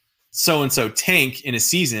to so-and-so tank in a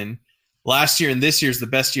season, last year and this year is the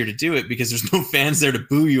best year to do it because there's no fans there to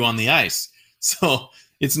boo you on the ice. So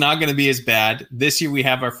it's not going to be as bad. This year we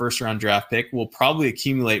have our first-round draft pick. We'll probably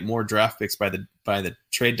accumulate more draft picks by the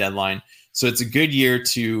trade deadline. So it's a good year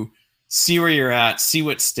to see where you're at, see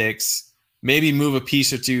what sticks, maybe move a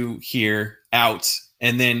piece or two here out.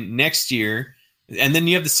 And then next year, and then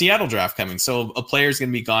you have the Seattle draft coming. So a player is going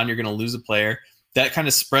to be gone. You're going to lose a player. That kind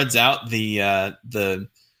of spreads out the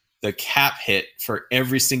cap hit for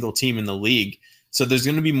every single team in the league. So there's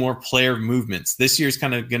going to be more player movements. This year is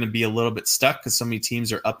kind of going to be a little bit stuck because so many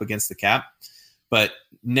teams are up against the cap. But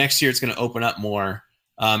next year it's going to open up more.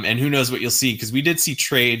 And who knows what you'll see, because we did see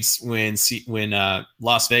trades when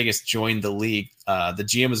Las Vegas joined the league. The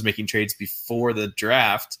GM was making trades before the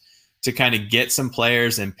draft to kind of get some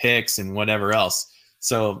players and picks and whatever else.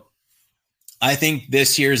 So I think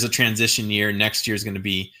this year is a transition year. Next year is going to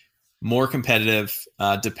be more competitive.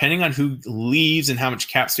 Depending on who leaves and how much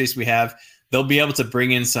cap space we have, they'll be able to bring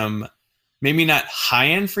in some, maybe not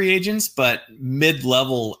high-end free agents, but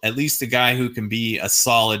mid-level, at least a guy who can be a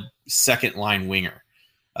solid second-line winger.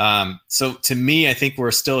 So to me, I think we're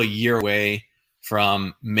still a year away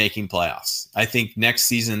from making playoffs. I think next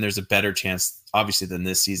season there's a better chance, obviously, than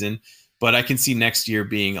this season, but I can see next year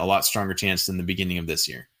being a lot stronger chance than the beginning of this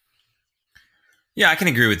year. Yeah, I can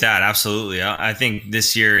agree with that. Absolutely. I think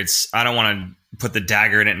this year I don't want to put the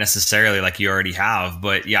dagger in it necessarily like you already have,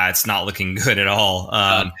 but yeah, it's not looking good at all.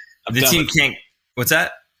 The team can't, what's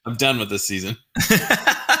that? I'm done with this season.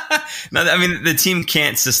 No, I mean, the team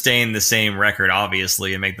can't sustain the same record,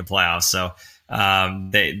 obviously, and make the playoffs. So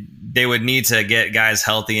they would need to get guys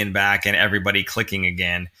healthy and back and everybody clicking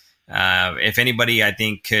again. If anybody, I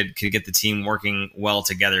think, could get the team working well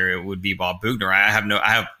together, it would be Bob Boughner. I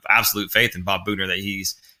have absolute faith in Bob Boughner that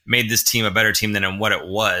he's made this team a better team than what it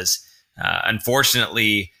was.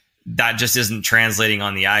 Unfortunately, that just isn't translating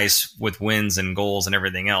on the ice with wins and goals and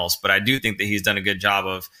everything else. But I do think that he's done a good job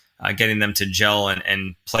of getting them to gel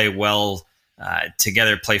and play well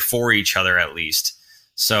together, play for each other at least.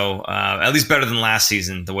 So at least better than last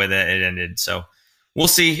season, the way that it ended. So we'll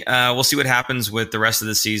see. We'll see what happens with the rest of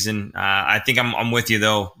the season. I think I'm with you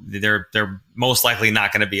though. They're most likely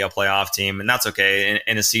not going to be a playoff team, and that's okay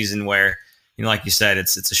in a season where, like you said,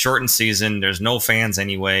 it's a shortened season. There's no fans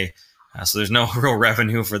anyway. So there's no real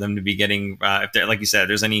revenue for them to be getting. If like you said, if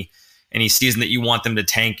there's any season that you want them to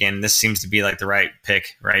tank in, this seems to be like the right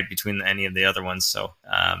pick, right, between any of the other ones. So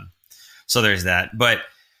so there's that. But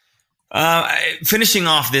finishing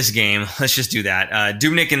off this game, let's just do that.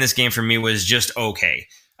 Dubnyk in this game for me was just okay.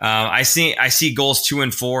 I see goals 2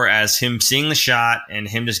 and 4 as him seeing the shot and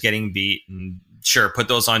him just getting beat. And sure, put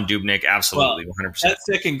those on Dubnyk, absolutely, 100%. That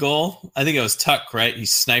second goal, I think it was Tuck, right? He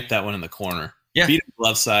sniped that one in the corner. Yeah, beat him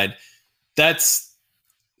left side.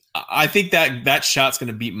 I think that shot's going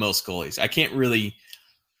to beat most goalies. I can't really.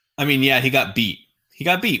 I mean, yeah, he got beat. He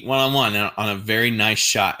got beat one-on-one on a very nice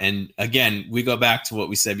shot. And again, we go back to what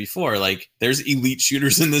we said before. Like, there's elite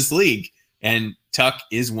shooters in this league, and Tuck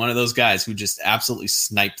is one of those guys who just absolutely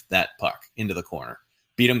sniped that puck into the corner.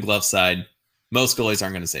 Beat him glove side. Most goalies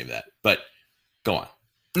aren't going to save that. But go on.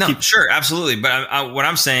 No, sure, absolutely. But what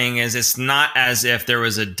I'm saying is, it's not as if there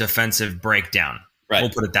was a defensive breakdown. Right. We'll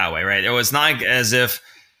put it that way, right? It was not as if,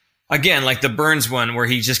 again, like the Burns one where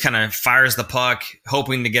he just kind of fires the puck,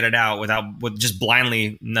 hoping to get it out with just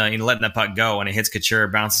blindly letting the puck go, and it hits Couture,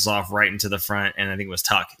 bounces off right into the front, and I think it was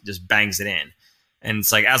Tuck, just bangs it in. And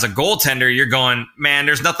it's like, as a goaltender, you're going, man,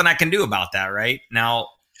 there's nothing I can do about that, right?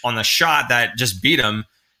 Now, on the shot that just beat him,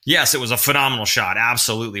 yes, it was a phenomenal shot,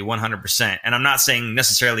 absolutely, 100%. And I'm not saying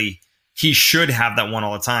necessarily he should have that one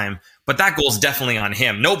all the time, but that goal's definitely on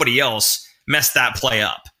him. Nobody else messed that play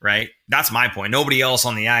up, right? That's my point. Nobody else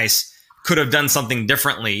on the ice could have done something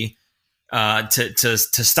differently to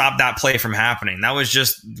stop that play from happening. That was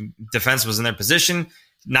just, defense was in their position,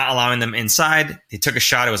 not allowing them inside. He took a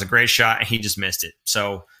shot. It was a great shot, and he just missed it.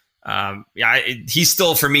 So he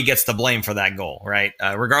still, for me, gets the blame for that goal, right?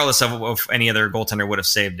 Regardless of if any other goaltender would have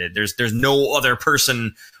saved it. There's no other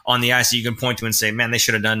person on the ice that you can point to and say, man, they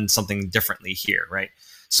should have done something differently here, right?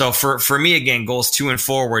 So for me, again, goals 2 and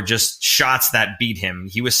 4 were just shots that beat him.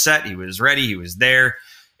 He was set, he was ready, he was there,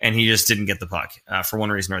 and he just didn't get the puck for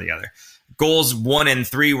one reason or the other. Goals 1 and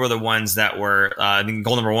 3 were the ones that were, I think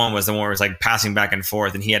goal number 1 was the one where it was like passing back and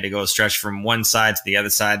forth, and he had to go stretch from one side to the other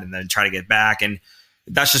side and then try to get back. And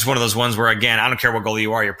that's just one of those ones where, again, I don't care what goalie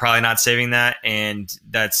you are, you're probably not saving that. And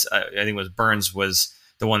that's, I think it was Burns was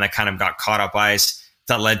the one that kind of got caught up ice.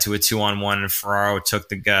 That led to a 2-on-1, and Ferraro took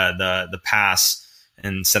the pass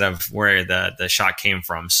instead of where the shot came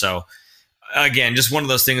from. So, again, just one of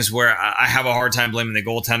those things where I have a hard time blaming the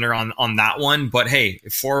goaltender on that one. But, hey,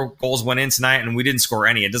 4 goals went in tonight, and we didn't score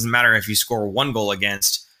any. It doesn't matter if you score 1 goal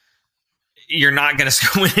against. You're not going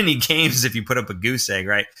to win any games if you put up a goose egg,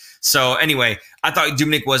 right? So anyway, I thought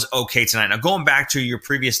Dubnyk was okay tonight. Now, going back to your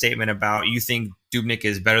previous statement about you think Dubnyk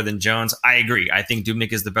is better than Jones, I agree. I think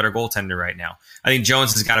Dubnyk is the better goaltender right now. I think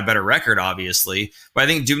Jones has got a better record, obviously, but I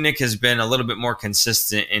think Dubnyk has been a little bit more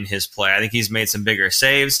consistent in his play. I think he's made some bigger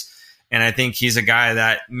saves, and I think he's a guy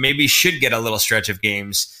that maybe should get a little stretch of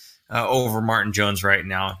games over Martin Jones right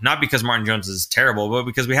now. Not because Martin Jones is terrible, but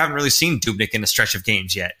because we haven't really seen Dubnyk in a stretch of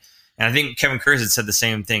games yet. And I think Kevin Kurz had said the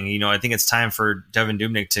same thing. You know, I think it's time for Devan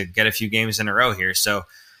Dubnyk to get a few games in a row here. So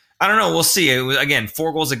I don't know. We'll see. It was, again,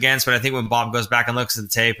 4 goals against, but I think when Bob goes back and looks at the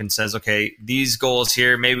tape and says, okay, these goals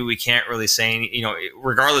here, maybe we can't really say any, you know,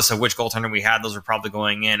 regardless of which goaltender we had, those are probably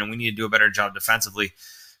going in, and we need to do a better job defensively.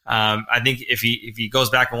 I think if he goes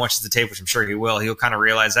back and watches the tape, which I'm sure he will, he'll kind of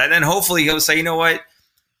realize that. And then hopefully he'll say, you know what,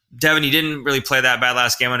 Devin, you didn't really play that bad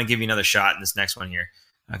last game. I'm going to give you another shot in this next one here.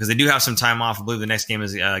 Because they do have some time off. I believe the next game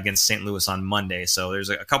is against St. Louis on Monday. So there's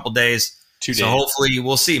a couple days. 2 days. So hopefully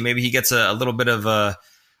we'll see. Maybe he gets a little bit of a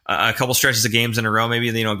couple stretches of games in a row. Maybe,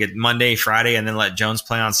 you know, get Monday, Friday, and then let Jones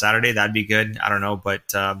play on Saturday. That'd be good. I don't know. But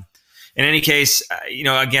in any case, you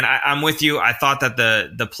know, again, I'm with you. I thought that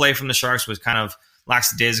the play from the Sharks was kind of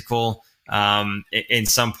lackadaisical in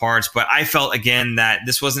some parts. But I felt, again, that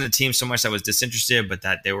this wasn't a team so much that was disinterested, but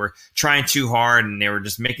that they were trying too hard and they were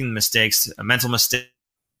just making mistakes, mental mistakes.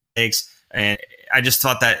 And I just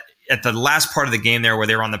thought that at the last part of the game there where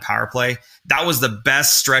they were on the power play, that was the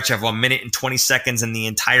best stretch of 1 minute and 20 seconds in the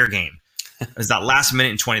entire game. It was that last minute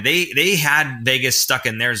and 20. They had Vegas stuck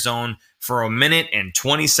in their zone for 1 minute and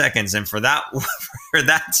 20 seconds. And for that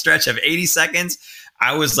stretch of 80 seconds,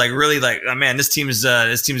 I was like, really like, oh man, this team's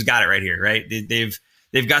got it right here, right?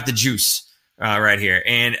 They've got the juice right here.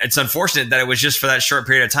 And it's unfortunate that it was just for that short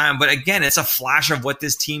period of time. But again, it's a flash of what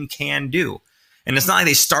this team can do. And it's not like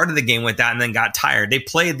they started the game with that and then got tired. They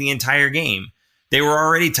played the entire game. They were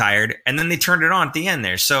already tired, and then they turned it on at the end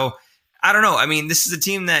there. So, I don't know. I mean, this is a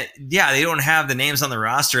team that, yeah, they don't have the names on the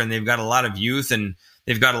roster, and they've got a lot of youth, and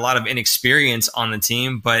they've got a lot of inexperience on the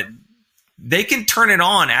team, but they can turn it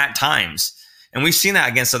on at times. And we've seen that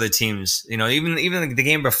against other teams. You know, even the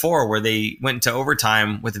game before where they went to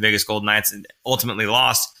overtime with the Vegas Golden Knights and ultimately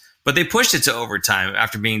lost, but they pushed it to overtime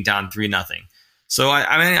after being down 3-0. So,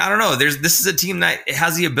 I mean, I don't know. This is a team that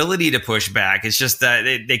has the ability to push back. It's just that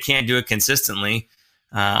they can't do it consistently,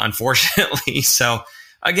 unfortunately. So,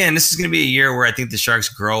 again, this is going to be a year where I think the Sharks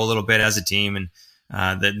grow a little bit as a team,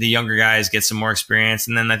 and the younger guys get some more experience.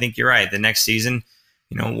 And then I think you're right. The next season,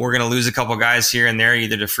 you know, we're going to lose a couple guys here and there,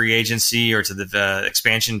 either to free agency or to the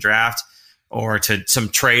expansion draft or to some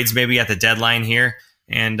trades maybe at the deadline here.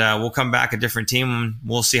 And we'll come back a different team, and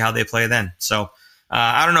we'll see how they play then. So,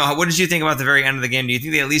 I don't know. What did you think about the very end of the game? Do you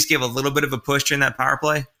think they at least gave a little bit of a push during that power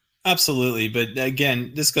play? Absolutely. But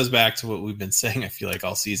again, this goes back to what we've been saying, I feel like,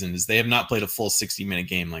 all season, is they have not played a full 60-minute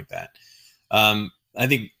game like that. I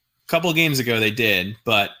think a couple of games ago they did,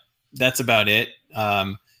 but that's about it.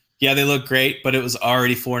 Yeah, they look great, but it was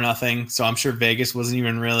already 4-0. So I'm sure Vegas wasn't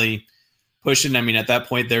even really pushing. I mean, at that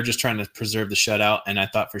point, they're just trying to preserve the shutout. And I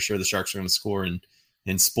thought for sure the Sharks were going to score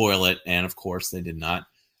and spoil it. And of course they did not.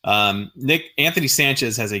 Anthony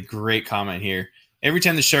Sanchez has a great comment here. Every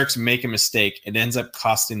time the Sharks make a mistake, it ends up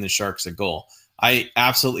costing the Sharks a goal. I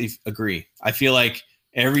absolutely agree. I feel like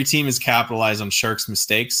every team has capitalized on Sharks'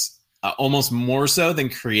 mistakes, almost more so than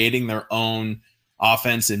creating their own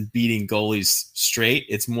offense and beating goalies straight.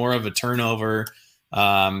 It's more of a turnover,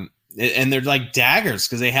 and they're like daggers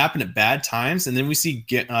because they happen at bad times. And then we see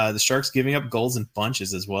the Sharks giving up goals in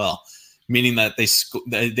bunches as well, meaning that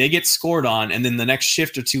they get scored on, and then the next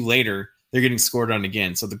shift or two later, they're getting scored on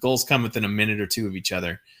again. So the goals come within a minute or two of each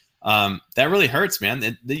other. That really hurts,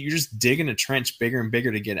 man. You're just digging a trench bigger and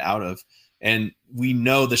bigger to get out of. And we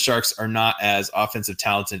know the Sharks are not as offensive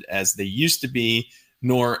talented as they used to be.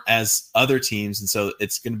 nor as other teams. And so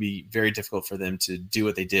it's going to be very difficult for them to do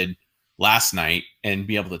what they did last night and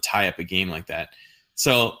be able to tie up a game like that.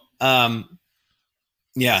 So, to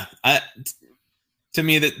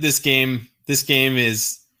me, that this game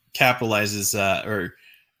capitalizes or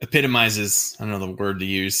epitomizes, I don't know the word to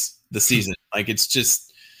use, the season. Like it's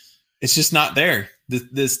just not there.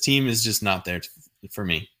 This team is just not there for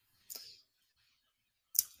me.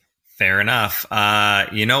 Fair enough.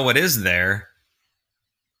 You know what is there?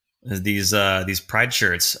 These Pride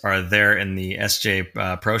shirts are there in the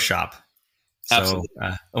SJ Pro Shop. So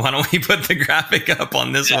why don't we put the graphic up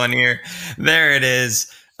on this one here? There it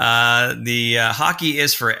is. The hockey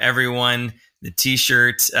is for everyone. The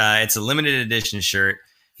T-shirt, it's a limited edition shirt.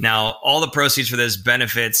 Now, all the proceeds for this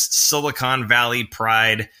benefits Silicon Valley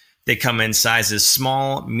Pride. They come in sizes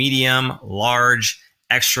small, medium, large,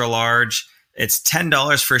 extra large. It's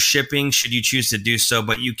 $10 for shipping should you choose to do so,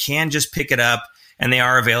 but you can just pick it up, and they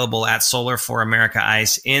are available at Solar for America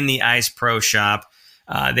Ice in the Ice Pro Shop.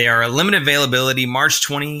 They are a limited availability March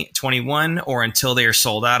 2021 or until they are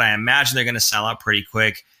sold out. I imagine they're going to sell out pretty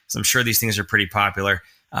quick, so I'm sure these things are pretty popular.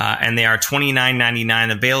 And they are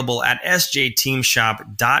 $29.99 available at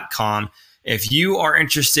sjteamshop.com. If you are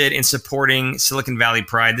interested in supporting Silicon Valley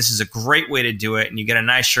Pride, this is a great way to do it, and you get a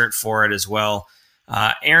nice shirt for it as well.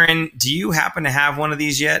 Aaron, do you happen to have one of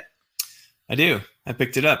these yet? I do. I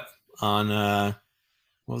picked it up on,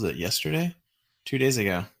 what was it, yesterday? 2 days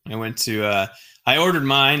ago. I went to, I ordered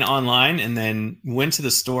mine online and then went to the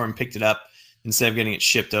store and picked it up instead of getting it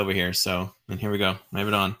shipped over here. So, and here we go. I have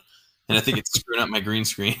it on. And I think it's screwing up my green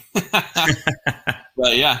screen.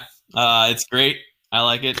 But yeah, it's great. I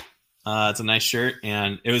like it. It's a nice shirt.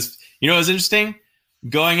 And it was, it was interesting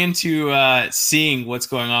going into seeing what's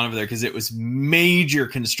going on over there because it was major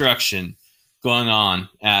construction going on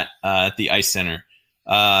at the Ice Center.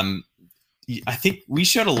 I think we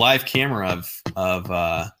showed a live camera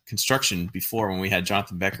of construction before when we had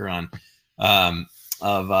Jonathan Becker on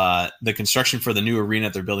of the construction for the new arena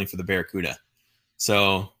they're building for the Barracuda.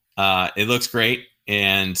 So it looks great.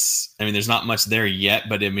 And I mean, there's not much there yet,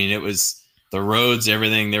 but I mean, it was the roads,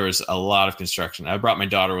 everything. There was a lot of construction. I brought my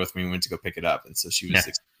daughter with me and went to go pick it up. And so she was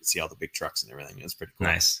excited to see all the big trucks and everything. It was pretty cool.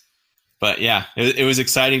 Nice. But yeah, it was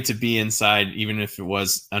exciting to be inside, even if it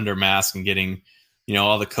was under mask and getting,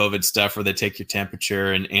 all the COVID stuff where they take your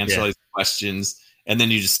temperature and answer all these questions. And then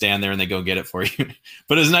you just stand there and they go get it for you.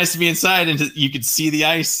 But it was nice to be inside and you could see the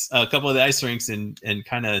ice, a couple of the ice rinks and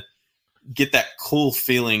kind of get that cool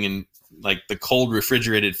feeling and like the cold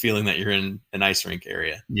refrigerated feeling that you're in an ice rink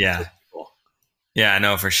area. Yeah. Cool. Yeah,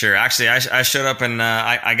 no, for sure. Actually, I showed up and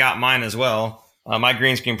I got mine as well. My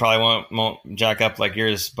green screen probably won't jack up like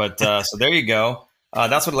yours, but so there you go.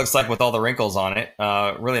 That's what it looks like with all the wrinkles on it.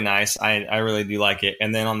 Really nice. I really do like it.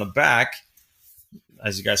 And then on the back,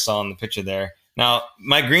 as you guys saw in the picture there, now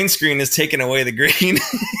my green screen is taking away the green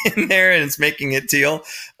in there and it's making it teal.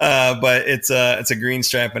 But it's a green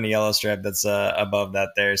stripe and a yellow stripe that's above that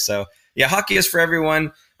there. So yeah, hockey is for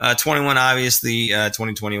everyone. 21, obviously,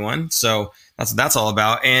 2021. So that's all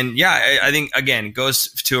about. And yeah, I think again, it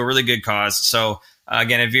goes to a really good cause. So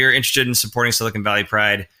again, if you're interested in supporting Silicon Valley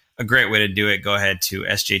Pride, a great way to do it. Go ahead to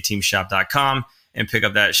sjteamshop.com and pick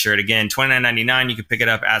up that shirt. Again, $29.99. You can pick it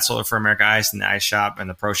up at Solar for America Ice in the Ice Shop and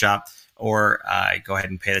the Pro Shop, or go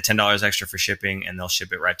ahead and pay the $10 extra for shipping, and they'll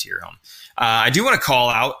ship it right to your home. I do want to call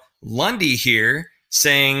out Lundy here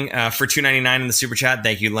saying for $2.99 in the super chat.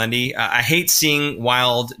 Thank you, Lundy. I hate seeing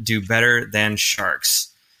Wild do better than Sharks.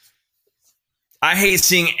 I hate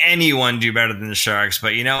seeing anyone do better than the Sharks,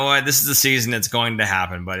 but you know what? This is the season it's going to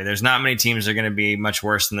happen, buddy. There's not many teams that are going to be much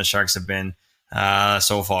worse than the Sharks have been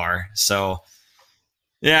so far. So,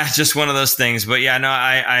 yeah, just one of those things. But yeah, no,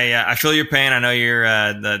 I feel your pain. I know you're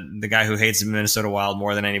the guy who hates the Minnesota Wild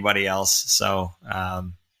more than anybody else. So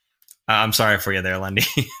I'm sorry for you there, Lundy.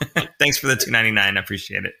 Thanks for the $2.99. I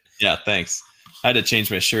appreciate it. Yeah, thanks. I had to change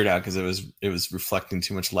my shirt out because it was reflecting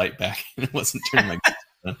too much light back and it wasn't turning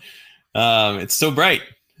my it's so bright.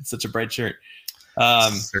 It's such a bright shirt.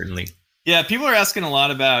 Certainly. Yeah, people are asking a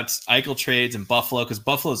lot about Eichel trades and Buffalo because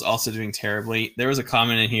Buffalo is also doing terribly. There was a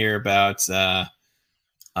comment in here about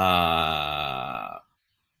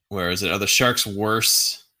where is it? Are the Sharks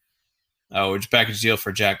worse? Oh, would you package deal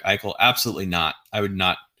for Jack Eichel? Absolutely not. I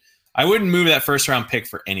wouldn't move that first round pick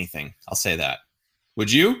for anything. I'll say that.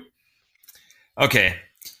 Would you? Okay.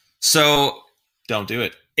 So don't do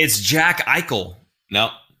it. It's Jack Eichel. No.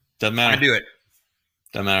 Doesn't matter. I do it.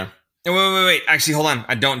 Doesn't matter. Wait. Actually, hold on.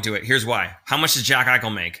 I don't do it. Here's why. How much does Jack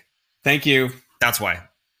Eichel make? Thank you. That's why.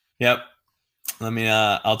 Yep. Let me,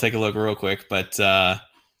 I'll take a look real quick, but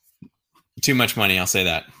too much money. I'll say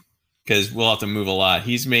that. because we'll have to move a lot.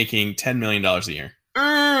 He's making $10 million a year.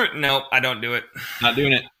 Nope, I don't do it. Not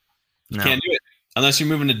doing it. You can't do it unless you're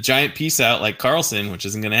moving a giant piece out like Carlson, which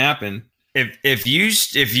isn't going to happen. If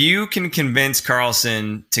you can convince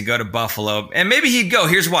Carlson to go to Buffalo, and maybe he'd go.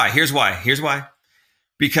 Here's why.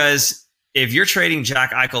 Because if you're trading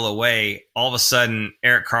Jack Eichel away, all of a sudden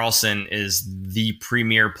Erik Karlsson is the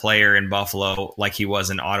premier player in Buffalo, like he was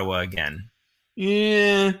in Ottawa again.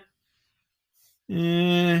 Yeah.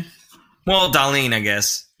 Well, Dahlin, I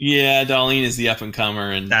guess. Yeah, Dahlin is the up and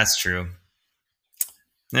comer, and that's true.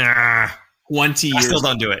 20 years. I still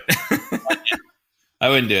don't do it. I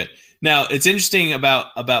wouldn't do it. Now, it's interesting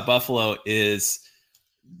about Buffalo is,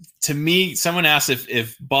 to me, someone asked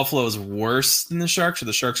if Buffalo is worse than the Sharks or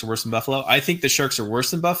the Sharks are worse than Buffalo. I think the Sharks are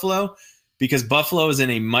worse than Buffalo because Buffalo is in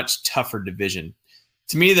a much tougher division.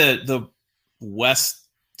 To me, the West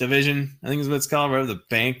division, I think is what it's called, right? The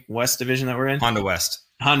Bank West division that we're in. Honda West,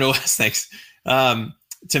 thanks.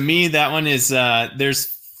 To me, that one is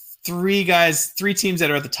there's three teams that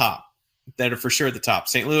are at the top, that are for sure at the top: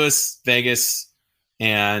 St. Louis, Vegas,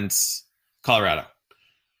 and Colorado.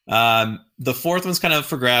 The fourth one's kind of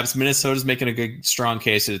for grabs. Minnesota's making a good, strong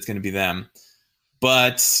case that it's going to be them.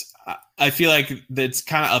 But I feel like it's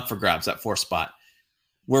kind of up for grabs, that fourth spot.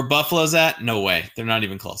 Where Buffalo's at, no way. They're not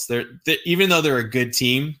even close. They're even though they're a good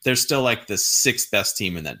team, they're still like the sixth best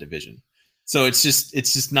team in that division. So it's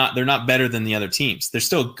just not, they're not better than the other teams. They're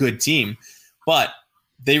still a good team, but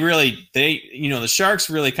the Sharks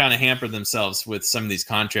really kind of hampered themselves with some of these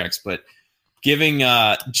contracts, but giving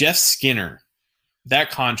Jeff Skinner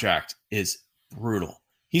that contract is brutal.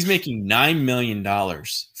 He's making $9 million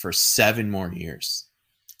for 7 more years.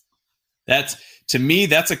 To me,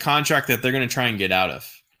 that's a contract that they're going to try and get out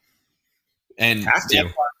of. And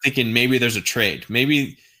I'm thinking maybe there's a trade.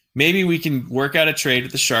 Maybe we can work out a trade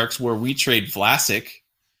with the Sharks where we trade Vlasic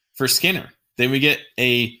for Skinner. Then we get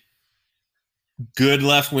a good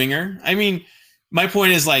left winger. I mean, my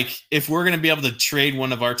point is, like, if we're going to be able to trade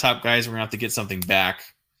one of our top guys, we're going to have to get something back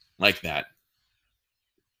like that.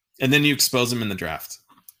 And then you expose them in the draft.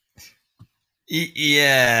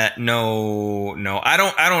 Yeah, no. I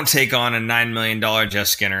don't take on a $9 million Jeff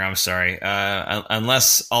Skinner. I'm sorry.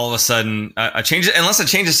 Unless all of a sudden a change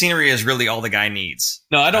of scenery is really all the guy needs.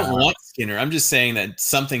 No, I don't want Skinner. I'm just saying that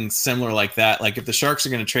something similar like that. Like if the Sharks are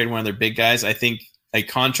going to trade one of their big guys, I think a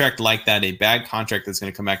contract like that, a bad contract that's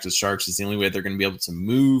going to come back to the Sharks, is the only way they're going to be able to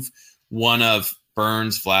move one of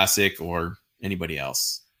Burns, Vlasic, or anybody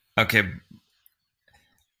else. Okay.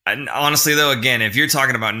 And honestly, though, again, if you're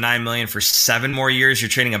talking about $9 million for 7 more years, you're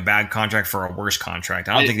trading a bad contract for a worse contract.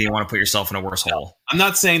 I don't think you want to put yourself in a worse hole. I'm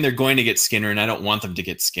not saying they're going to get Skinner, and I don't want them to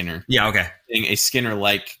get Skinner. Yeah, okay. A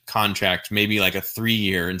Skinner-like contract, maybe like a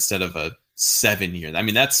 3-year instead of a 7-year. I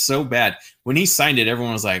mean, that's so bad. When he signed it,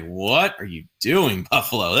 everyone was like, "What are you doing,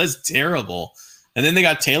 Buffalo? That's terrible." And then they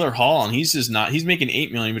got Taylor Hall, and he's making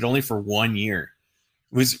 $8 million, but only for 1 year.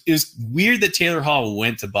 It was weird that Taylor Hall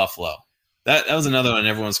went to Buffalo. That was another one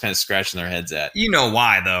everyone's kind of scratching their heads at. You know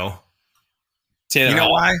why, though? Taylor you know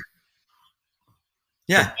Hall. Why?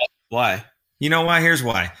 Yeah. Why? You know why? Here's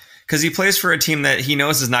why. Because he plays for a team that he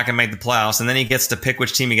knows is not going to make the playoffs, and then he gets to pick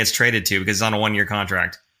which team he gets traded to because he's on a 1-year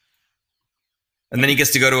contract. And then he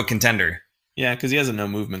gets to go to a contender. Yeah, because he has a no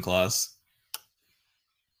movement clause.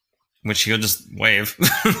 Which he'll just waive.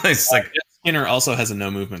 It's like Skinner also has a no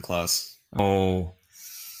movement clause. Oh,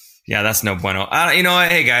 yeah, that's no bueno.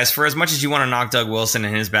 Hey, guys, for as much as you want to knock Doug Wilson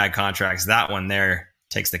and his bad contracts, that one there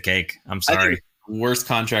takes the cake. I'm sorry. I think it's the worst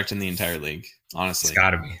contract in the entire league, honestly. It's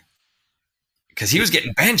got to be. Because he was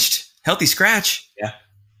getting benched. Healthy scratch. Yeah.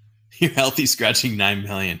 You're healthy scratching $9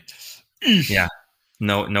 million. Yeah.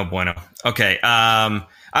 No bueno. Okay. I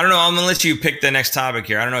don't know. I'm going to let you pick the next topic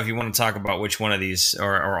here. I don't know if you want to talk about which one of these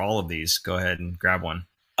or all of these. Go ahead and grab one.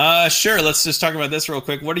 Sure. Let's just talk about this real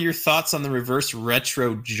quick. What are your thoughts on the reverse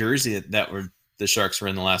retro jersey that the Sharks were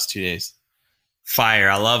in the last 2 days? Fire.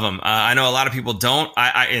 I love them. I know a lot of people don't.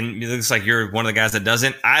 And it looks like you're one of the guys that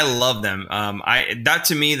doesn't. I love them. That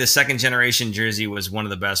to me, the second generation jersey was one of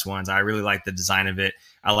the best ones. I really like the design of it.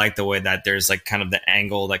 I like the way that there's like kind of the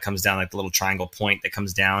angle that comes down, like the little triangle point that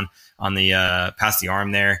comes down on the past the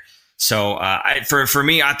arm there. So for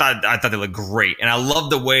me, I thought they looked great, and I love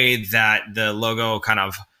the way that the logo kind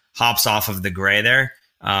of hops off of the gray there.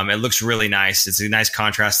 It looks really nice. It's a nice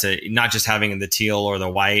contrast to not just having the teal or the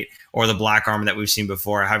white or the black armor that we've seen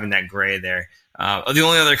before, having that gray there. The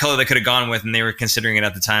only other color they could have gone with, and they were considering it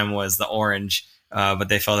at the time, was the orange. But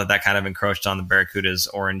they felt that kind of encroached on the Barracuda's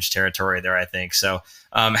orange territory there, I think. So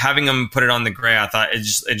having them put it on the gray, I thought it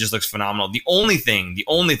just looks phenomenal. The only thing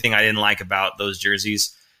I didn't like about those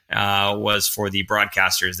jerseys, was for the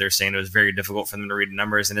broadcasters. They're saying it was very difficult for them to read the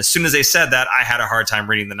numbers. And as soon as they said that, I had a hard time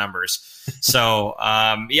reading the numbers. So,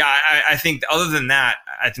 I think other than that,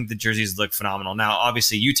 I think the jerseys look phenomenal. Now,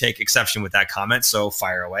 obviously, you take exception with that comment, so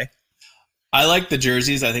fire away. I like the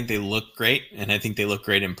jerseys. I think they look great, and I think they look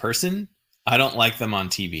great in person. I don't like them on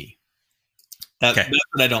TV. That's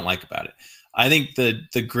what I don't like about it. I think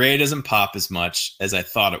the gray doesn't pop as much as I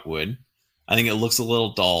thought it would. I think it looks a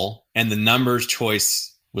little dull, and the numbers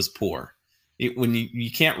choice was poor. When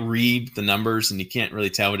you can't read the numbers and you can't really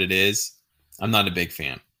tell what it is, I'm not a big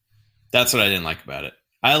fan. That's what I didn't like about it.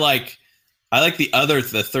 I like the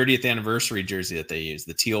 30th anniversary jersey that they use,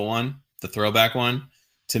 the teal one, the throwback one.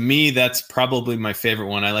 To me, that's probably my favorite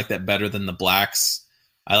one. I like that better than the blacks.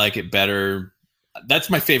 I like it better. That's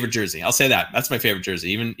my favorite jersey. I'll say that. That's my favorite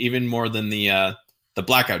jersey, even more than the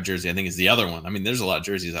blackout jersey. I think is the other one. I mean, there's a lot of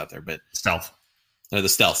jerseys out there, but stealth. Or the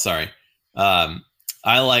stealth. Sorry.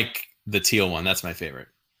 I like the teal one. That's my favorite.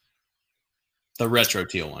 The retro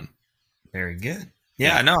teal one. Very good.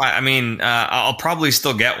 Yeah, no, I mean, I'll probably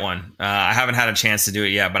still get one. I haven't had a chance to do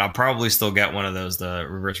it yet, but I'll probably still get one of those, the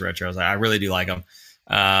reverse retros. I really do like them.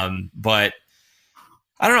 But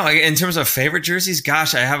I don't know. In terms of favorite jerseys,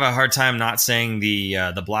 gosh, I have a hard time not saying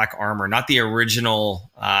the black armor, not the original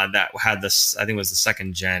that had this. I think it was the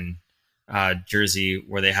second gen jersey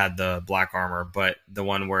where they had the black armor, but the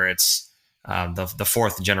one where it's the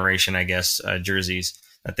fourth generation, I guess, jerseys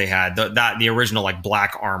that they had. The original like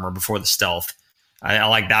black armor before the stealth. I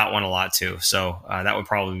like that one a lot too. So that would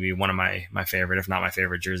probably be one of my favorite, if not my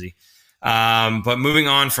favorite jersey. But moving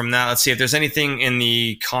on from that, let's see if there's anything in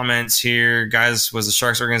the comments here. Guys, was the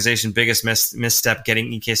Sharks organization biggest misstep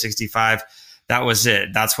getting EK65? That was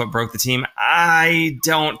it. That's what broke the team. I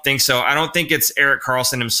don't think so. I don't think it's Erik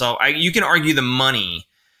Karlsson himself. You can argue the money.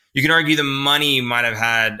 You can argue the money might have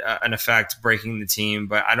had an effect breaking the team,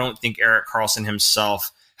 but I don't think Erik Karlsson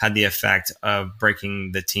himself had the effect of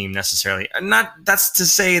breaking the team necessarily. That's to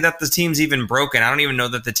say that the team's even broken. I don't even know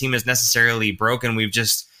that the team is necessarily broken. We've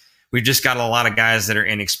just got a lot of guys that are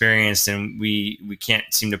inexperienced, and we can't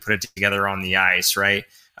seem to put it together on the ice, right?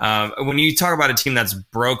 When you talk about a team that's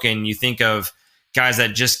broken, you think of guys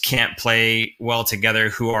that just can't play well together,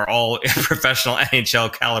 who are all professional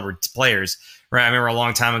NHL caliber players, right? I remember a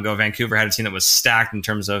long time ago, Vancouver had a team that was stacked in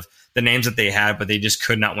terms of the names that they had, but they just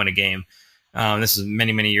could not win a game. This is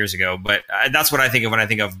many, many years ago, but that's what I think of when I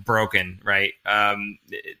think of broken, right?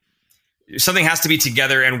 Something has to be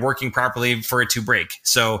together and working properly for it to break.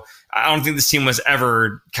 So I don't think this team was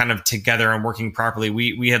ever kind of together and working properly.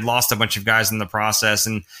 We had lost a bunch of guys in the process.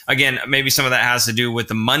 And again, maybe some of that has to do with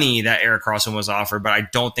the money that Erik Karlsson was offered, but I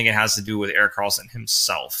don't think it has to do with Erik Karlsson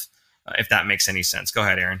himself, if that makes any sense. Go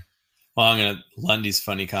ahead, Aaron. Well, Lundy's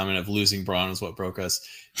funny comment of losing Braun is what broke us.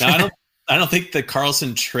 Now, I don't think the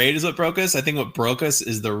Karlsson trade is what broke us. I think what broke us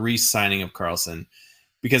is the re-signing of Karlsson,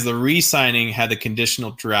 because the re-signing had the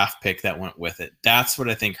conditional draft pick that went with it. That's what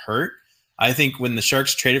I think hurt. I think when the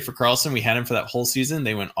Sharks traded for Karlsson, we had him for that whole season.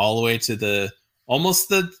 They went all the way to almost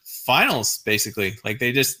the finals, basically. Like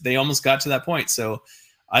they almost got to that point. So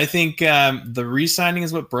I think the re-signing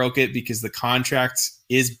is what broke it, because the contract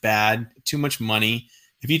is bad, too much money.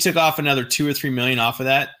 If you took off another $2 or $3 million off of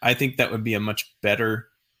that, I think that would be a much better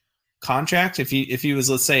contract. If he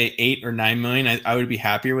was, let's say, $8 or $9 million, I would be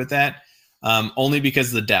happier with that. Only because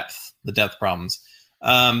of the depth problems.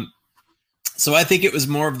 So I think it was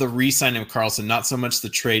more of the re-signing of Karlsson, not so much the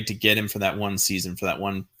trade to get him for that one season, for that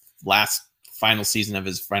one final season of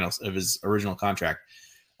his original contract.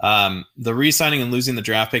 The re-signing and losing the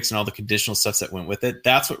draft picks and all the conditional stuff that went with it,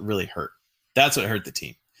 that's what really hurt. That's what hurt the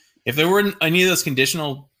team. If there weren't any of those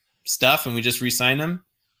conditional stuff and we just re-signed them,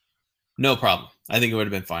 no problem. I think it would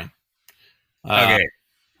have been fine. Okay.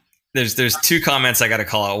 There's two comments I got to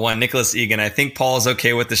call out. One, Nicholas Egan. I think Paul is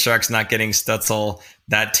okay with the Sharks not getting Stutzel.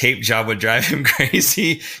 That tape job would drive him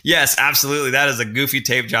crazy. Yes, absolutely. That is a goofy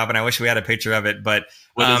tape job, and I wish we had a picture of it. But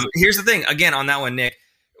here's the thing. Again, on that one, Nick,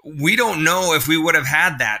 we don't know if we would have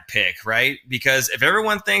had that pick, right? Because if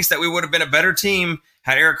everyone thinks that we would have been a better team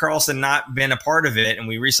had Erik Karlsson not been a part of it, and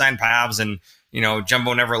we re-signed Pavs, and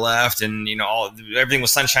Jumbo never left, and everything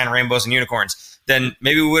was sunshine, rainbows, and unicorns, then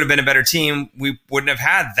maybe we would have been a better team. We wouldn't have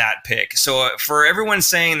had that pick. So for everyone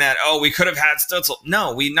saying that, we could have had Stutzel,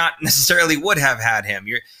 no, we not necessarily would have had him.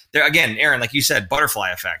 You're there again, Aaron, like you said, butterfly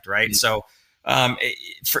effect, right? Mm-hmm.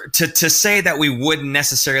 So to say that we wouldn't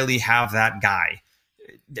necessarily have that guy,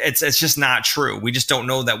 it's just not true. We just don't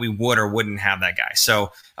know that we would or wouldn't have that guy.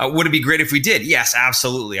 So would it be great if we did? Yes,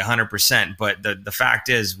 absolutely, 100%. But the fact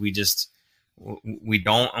is, we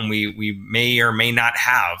don't, and we may or may not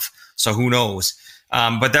have. So who knows?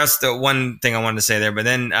 But that's the one thing I wanted to say there. But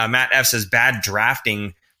then Matt F says bad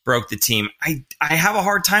drafting broke the team. I have a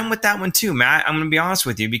hard time with that one too, Matt. I'm going to be honest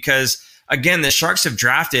with you because, again, the Sharks have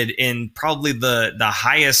drafted in probably the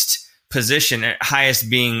highest position, highest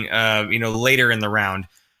being later in the round.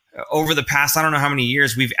 Over the past, I don't know how many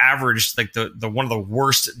years, we've averaged like the one of the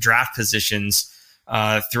worst draft positions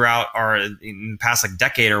throughout in the past like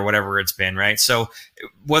decade or whatever it's been, right? So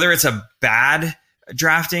whether it's a bad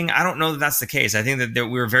drafting, I don't know that that's the case. I think that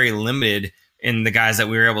we were very limited in the guys that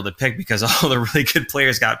we were able to pick because all the really good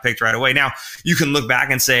players got picked right away. Now you can look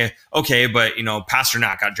back and say, okay, but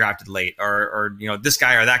Pasternak got drafted late, or this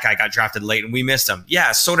guy or that guy got drafted late and we missed him.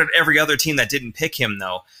 Yeah, so did every other team that didn't pick him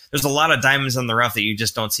though. There's a lot of diamonds in the rough that you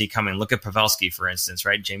just don't see coming. Look at Pavelski, for instance,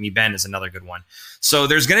 right? Jamie Benn is another good one. So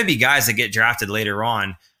there's going to be guys that get drafted later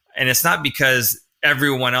on, and it's not because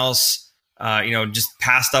everyone else, just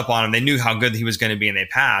passed up on him. They knew how good he was going to be and they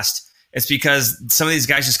passed. It's because some of these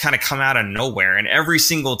guys just kind of come out of nowhere, and every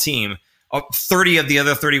single team, 30 of the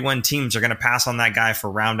other 31 teams are going to pass on that guy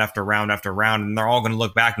for round after round after round, and they're all going to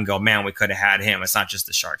look back and go, man, we could have had him. It's not just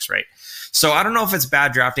the Sharks, right? So I don't know if it's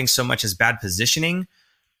bad drafting so much as bad positioning,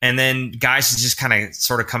 and then guys just kind of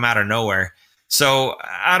sort of come out of nowhere. So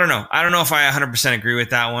I don't know. I don't know if I 100% agree with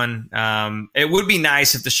that one. It would be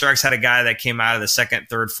nice if the Sharks had a guy that came out of the second,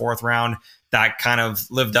 third, fourth round that kind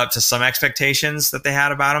of lived up to some expectations that they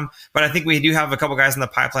had about him. But I think we do have a couple guys in the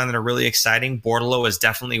pipeline that are really exciting. Bordeleau is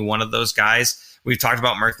definitely one of those guys. We've talked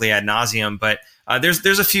about Merkley ad nauseum, but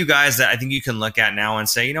there's a few guys that I think you can look at now and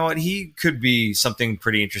say, you know what, he could be something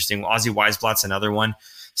pretty interesting. Ozzy Weisblatt's another one.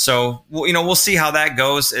 So, we'll see how that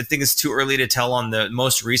goes. I think it's too early to tell on the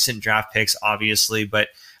most recent draft picks, obviously, but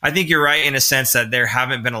I think you're right in a sense that there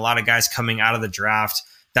haven't been a lot of guys coming out of the draft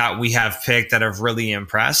that we have picked that have really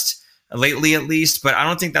impressed lately, at least. But I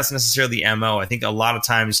don't think that's necessarily the MO. I think a lot of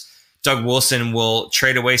times Doug Wilson will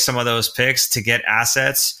trade away some of those picks to get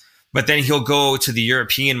assets, but then he'll go to the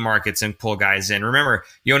European markets and pull guys in. Remember,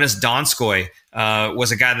 Jonas Donskoy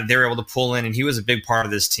was a guy that they were able to pull in, and he was a big part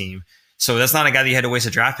of this team. So that's not a guy that you had to waste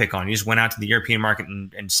a draft pick on. You just went out to the European market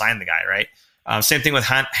and signed the guy, right? Same thing with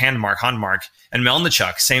Handmark, and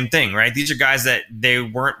Melnichuk, same thing, right? These are guys that they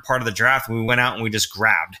weren't part of the draft. We went out and we just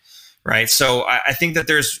grabbed, right? So I think that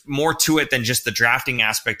there's more to it than just the drafting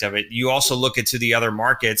aspect of it. You also look into the other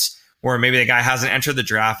markets where maybe the guy hasn't entered the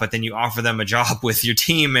draft, but then you offer them a job with your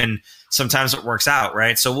team, and sometimes it works out,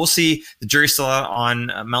 right? So we'll see. The jury's still out on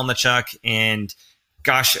Melnichuk, and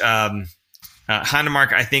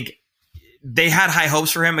Handmark, I think they had high hopes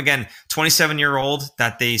for him. Again, 27-year-old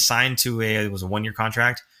that they signed to it was a 1-year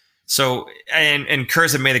contract. So, and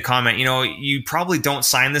Kurz had made the comment, you probably don't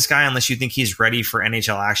sign this guy unless you think he's ready for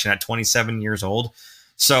NHL action at 27 years old.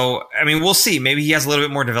 So, I mean, we'll see. Maybe he has a little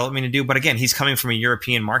bit more development to do, but again, he's coming from a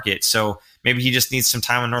European market. So maybe he just needs some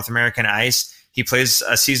time on North American ice. He plays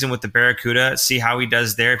a season with the Barracuda, see how he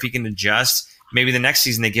does there. If he can adjust, maybe the next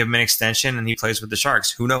season they give him an extension and he plays with the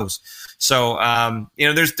Sharks. Who knows? So,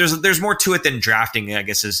 there's more to it than drafting, I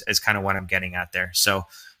guess, is kind of what I'm getting at there. So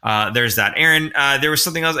there's that. Aaron, there was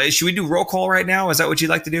something else. Should we do roll call right now? Is that what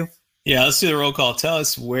you'd like to do? Yeah, let's do the roll call. Tell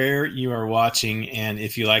us where you are watching and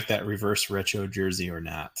if you like that reverse retro jersey or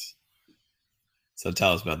not. So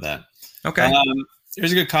tell us about that. Okay.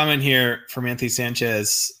 Here's a good comment here from Anthony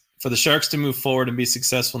Sanchez. For the Sharks to move forward and be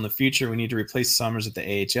successful in the future, we need to replace Summers at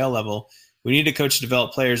the AHL level. We need to coach to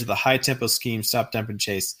develop players with a high-tempo scheme, stop, dump, and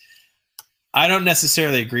chase. I don't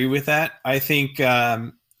necessarily agree with that. I think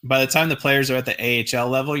by the time the players are at the AHL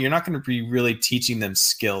level, you're not going to be really teaching them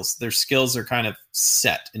skills. Their skills are kind of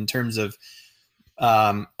set in terms of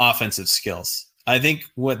offensive skills. I think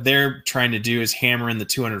what they're trying to do is hammer in the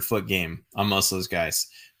 200-foot game on most of those guys.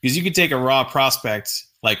 Because you could take a raw prospect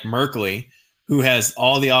like Merkley, who has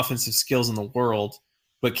all the offensive skills in the world,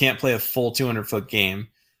 but can't play a full 200-foot game.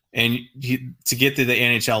 And to get to the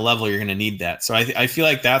NHL level, you're going to need that. So I feel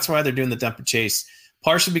like that's why they're doing the dump and chase,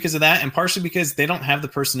 partially because of that, and partially because they don't have the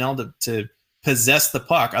personnel to possess the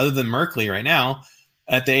puck other than Merkley right now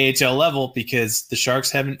at the AHL level, because the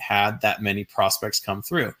Sharks haven't had that many prospects come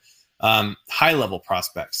through, high-level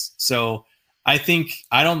prospects. So I think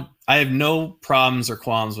I have no problems or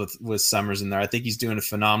qualms with Summers in there. I think he's doing a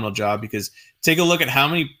phenomenal job, because take a look at how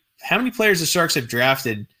many players the Sharks have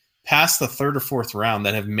drafted past the third or fourth round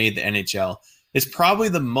that have made the NHL. It's probably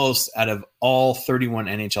the most out of all 31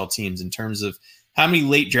 NHL teams in terms of how many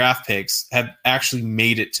late draft picks have actually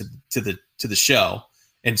made it to the show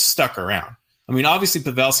and stuck around. I mean, obviously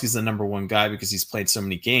Pavelski is the number one guy because he's played so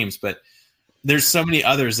many games, but there's so many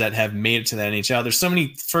others that have made it to the NHL. There's so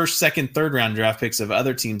many first, second, third round draft picks of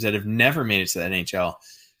other teams that have never made it to the NHL.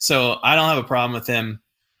 So I don't have a problem with him.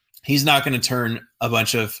 he's not going to turn a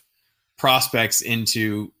bunch of prospects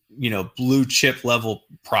into, blue chip level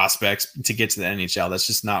prospects to get to the NHL. That's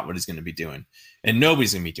just not what he's going to be doing. And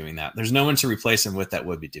nobody's going to be doing that. There's no one to replace him with that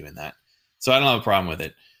would be doing that. So I don't have a problem with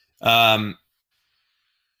it. What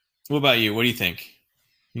about you? What do you think?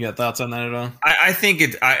 You got thoughts on that at all? I think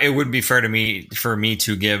it would be fair for me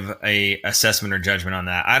to give a assessment or judgment on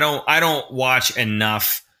that. I don't watch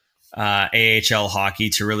enough AHL hockey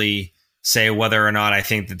to really say whether or not I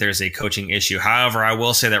think that there's a coaching issue. However, I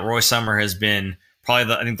will say that Roy Sommer has been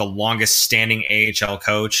probably the longest standing AHL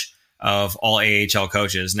coach of all AHL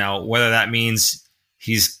coaches. Now, whether that means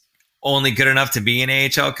he's only good enough to be an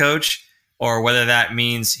AHL coach or whether that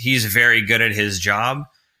means he's very good at his job,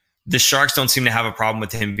 the Sharks don't seem to have a problem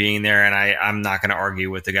with him being there, and I'm not going to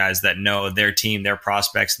argue with the guys that know their team, their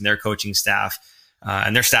prospects, and their coaching staff,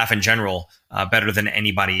 and their staff in general better than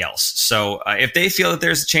anybody else. So if they feel that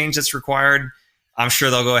there's a change that's required, I'm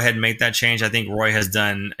sure they'll go ahead and make that change. I think Roy has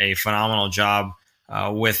done a phenomenal job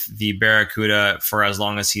with the Barracuda for as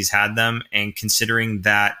long as he's had them, and considering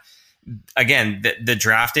that, again, the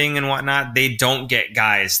drafting and whatnot, they don't get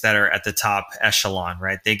guys that are at the top echelon,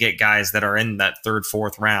 right? They get guys that are in that third,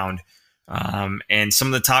 fourth round. And some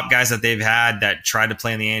of the top guys that they've had that tried to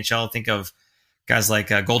play in the NHL, think of guys like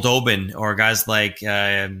Goldobin or guys like,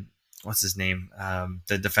 what's his name?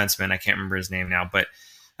 The defenseman, I can't remember his name now, but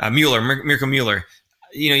Mirko Mueller.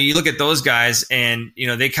 You look at those guys and,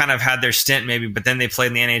 they kind of had their stint maybe, but then they played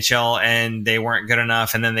in the NHL and they weren't good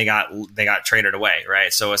enough. And then they got traded away.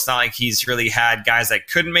 Right. So it's not like he's really had guys that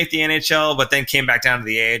couldn't make the NHL, but then came back down to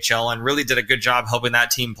the AHL and really did a good job helping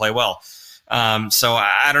that team play well. So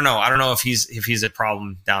I don't know. I don't know if he's a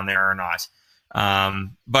problem down there or not.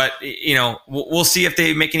 But we'll see if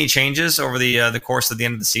they make any changes over the course of the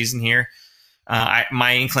end of the season here.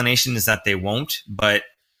 My inclination is that they won't, but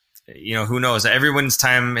who knows? Everyone's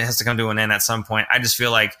time has to come to an end at some point. I just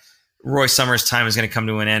feel like Roy Sommer's time is going to come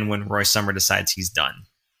to an end when Roy Sommer decides he's done,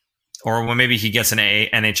 or when maybe he gets an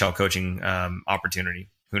NHL coaching opportunity.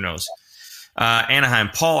 Who knows?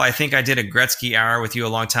 Anaheim, Paul, I think I did a Gretzky hour with you a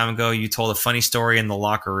long time ago. You told a funny story in the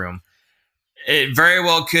locker room. It very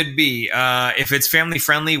well could be. If it's family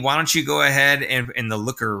friendly, why don't you go ahead and in the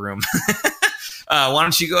looker room? Why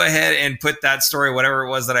don't you go ahead and put that story, whatever it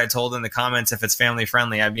was that I told, in the comments if it's family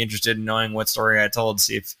friendly. I'd be interested in knowing what story I told.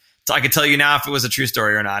 See if I could tell you now if it was a true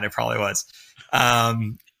story or not. It probably was.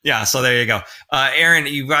 So there you go. Aaron,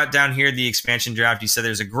 you got down here the expansion draft. You said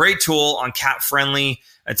there's a great tool on Cap Friendly.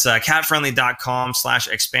 It's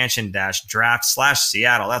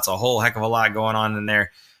capfriendly.com/expansion-draft/Seattle. That's a whole heck of a lot going on in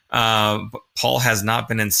there. But Paul has not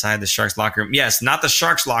been inside the Sharks locker room. Yes, not the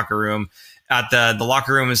Sharks locker room. At the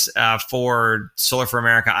locker rooms for Solar for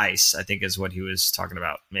America Ice, I think is what he was talking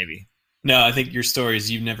about, maybe. No, I think your story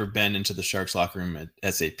is you've never been into the Sharks locker room at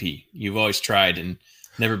SAP. You've always tried and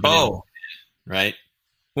never been in, right?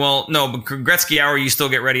 Well, no, but Gretzky Hour, you still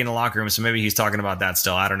get ready in the locker room, so maybe he's talking about that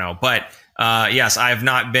still. I don't know. But yes, I have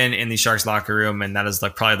not been in the Sharks locker room, and that is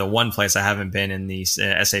probably the one place I haven't been in the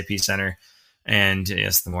SAP Center. And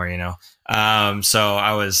yes, the more you know. So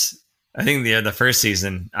I think the first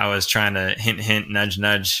season I was trying to hint,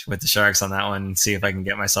 nudge with the Sharks on that one and see if I can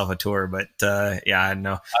get myself a tour. But I don't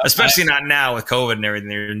know, especially not now with COVID and everything.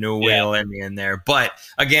 There's no way to let me in there. But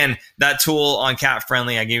again, that tool on Cap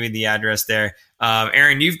Friendly, I gave you the address there.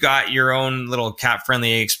 Aaron, you've got your own little Cap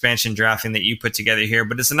Friendly expansion drafting that you put together here.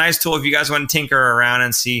 But it's a nice tool if you guys want to tinker around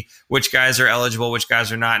and see which guys are eligible, which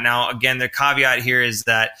guys are not. Now, again, the caveat here is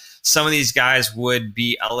that some of these guys would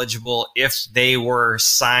be eligible if they were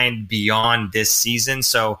signed beyond this season.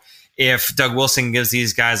 So if Doug Wilson gives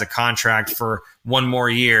these guys a contract for one more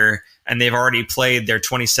year and they've already played their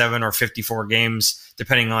 27 or 54 games,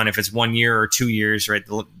 depending on if it's 1 year or 2 years, right?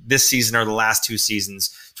 This season or the last two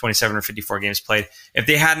seasons, 27 or 54 games played. If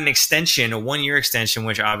they had an extension, a 1 year extension,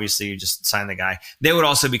 which obviously you just sign the guy, they would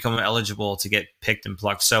also become eligible to get picked and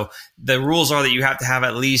plucked. So the rules are that you have to have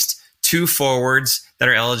at least 2 forwards that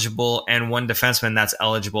are eligible and 1 defenseman that's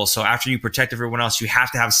eligible. So after you protect everyone else, you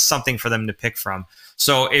have to have something for them to pick from.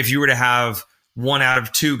 So if you were to have 1 out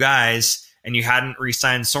of 2 guys and you hadn't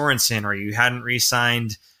re-signed Sorensen or you hadn't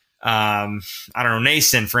re-signed,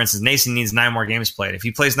 Nason, for instance, Nason needs 9 more games played. If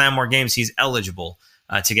he plays 9 more games, he's eligible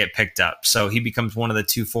to get picked up. So he becomes one of the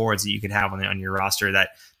 2 forwards that you could have on your roster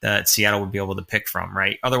that Seattle would be able to pick from,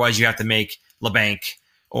 right? Otherwise, you have to make LeBanc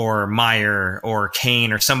or Meyer or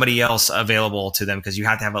Kane or somebody else available to them because you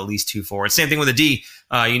have to have at least 2 forwards. Same thing with a D.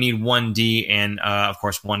 You need 1 D and, of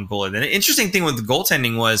course, 1 goalie. The interesting thing with the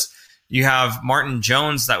goaltending was you have Martin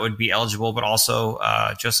Jones that would be eligible, but also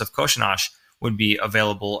Joseph Koshinash would be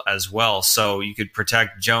available as well. So you could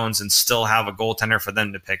protect Jones and still have a goaltender for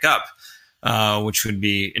them to pick up, which would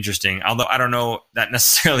be interesting. Although I don't know that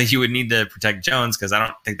necessarily you would need to protect Jones, because I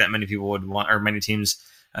don't think that many people would want, or many teams,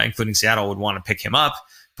 including Seattle, would want to pick him up.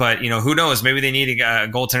 But, who knows? Maybe they need a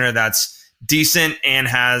goaltender that's decent and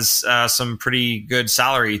has some pretty good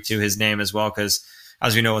salary to his name as well, because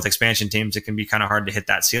as we know with expansion teams, it can be kind of hard to hit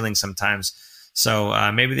that ceiling sometimes.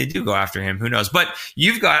 So maybe they do go after him. Who knows? But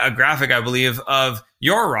you've got a graphic, I believe, of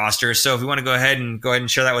your roster. So if you want to go ahead and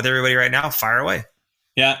share that with everybody right now, fire away.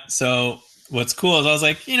 Yeah. So what's cool is I was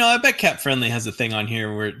like, I bet Cap Friendly has a thing on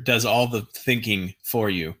here where it does all the thinking for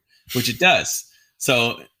you, which it does.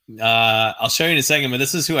 So I'll show you in a second, but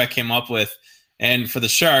this is who I came up with. And for the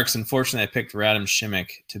Sharks, unfortunately, I picked Radim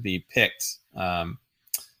Šimić to be picked.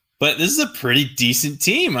 But this is a pretty decent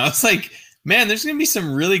team. I was like, man, there's going to be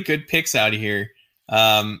some really good picks out of here.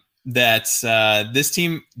 This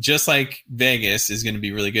team, just like Vegas, is going to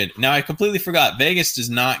be really good. Now, I completely forgot. Vegas does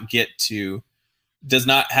not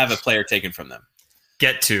have a player taken from them.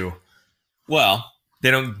 Well,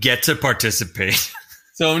 they don't get to participate.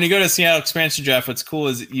 So when you go to Seattle expansion draft, what's cool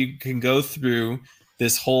is you can go through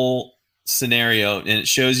this whole scenario and it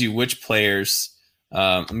shows you which players.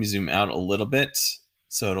 Let me zoom out a little bit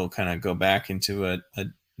so it'll kind of go back into a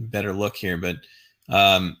better look here. But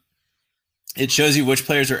it shows you which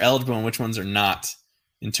players are eligible and which ones are not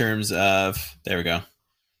in terms of, there we go.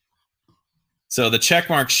 So the check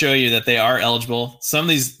marks show you that they are eligible. Some of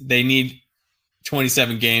these, they need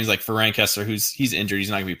 27 games, like for Ryan Kesler, he's injured. He's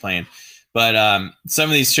not going to be playing. But some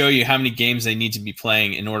of these show you how many games they need to be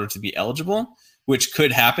playing in order to be eligible, which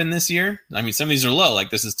could happen this year. I mean, some of these are low, like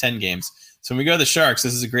this is 10 games. So when we go to the Sharks,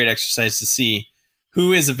 this is a great exercise to see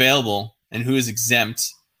who is available and who is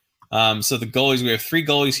exempt. So the goalies, we have 3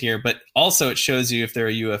 goalies here, but also it shows you if they're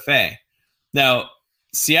a UFA. Now,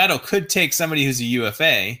 Seattle could take somebody who's a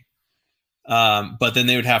UFA, but then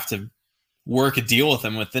they would have to work a deal with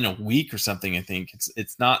them within a week or something. I think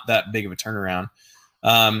it's not that big of a turnaround.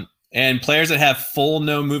 And players that have full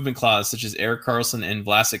no movement clause, such as Erik Karlsson and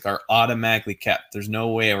Vlasic, are automatically kept. There's no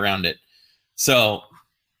way around it. So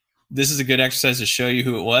this is a good exercise to show you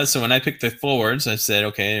who it was. So when I picked the forwards, I said,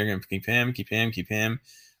 okay, you're going to keep him.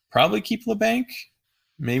 Probably keep LeBanc.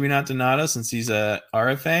 Maybe not Donato since he's a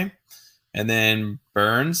RFA. And then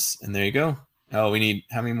Burns. And there you go. Oh, we need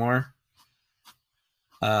how many more?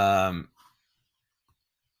 I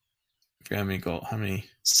forgot how many?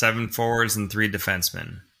 7 forwards and 3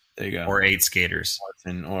 defensemen. There you go. Or 8 skaters.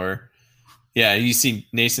 You see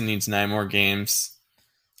Nason needs 9 more games.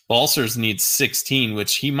 Balcers needs 16,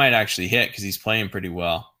 which he might actually hit because he's playing pretty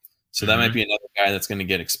well. So that might be another guy that's going to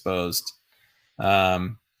get exposed.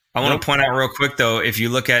 I want to point out real quick, though, if you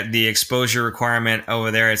look at the exposure requirement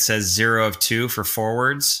over there, it says 0 of 2 for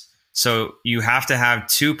forwards. So you have to have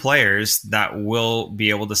 2 players that will be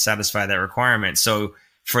able to satisfy that requirement. So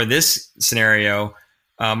for this scenario,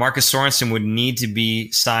 Marcus Sorensen would need to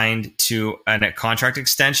be signed to a contract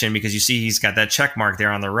extension because you see he's got that check mark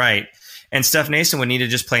there on the right. And Steph Nason would need to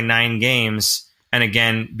just play 9 games and,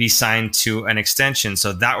 again, be signed to an extension.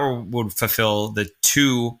 So that would fulfill the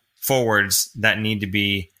 2 forwards that need to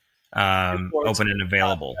be open and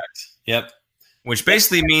available. Yep. Which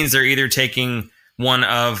basically means they're either taking one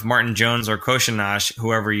of Martin Jones or Koshinash,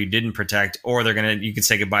 whoever you didn't protect, or you could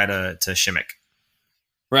say goodbye to Šimić.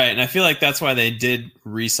 Right, and I feel like that's why they did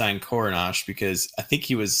re-sign Korenash, because I think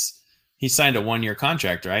he signed a 1-year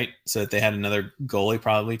contract, right? So that they had another goalie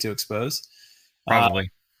probably to expose. Probably.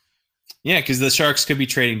 Yeah, because the Sharks could be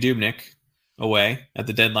trading Dubnyk away at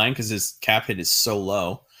the deadline because his cap hit is so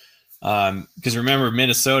low. Because remember,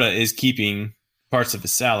 Minnesota is keeping parts of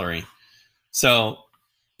his salary. So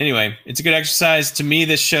anyway, it's a good exercise. To me,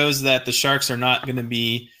 this shows that the Sharks are not going to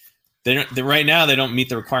be right now they don't meet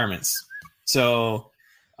the requirements. So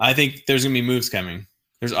I think there's going to be moves coming.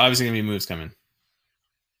 There's obviously going to be moves coming.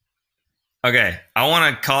 Okay, I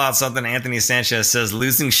want to call out something. Anthony Sanchez says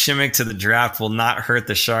losing Šimić to the draft will not hurt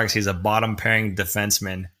the Sharks. He's a bottom pairing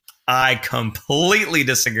defenseman. I completely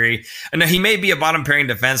disagree. And he may be a bottom pairing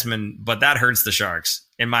defenseman, but that hurts the Sharks.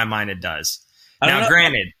 In my mind, it does. Now,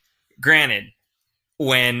 granted,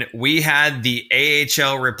 when we had the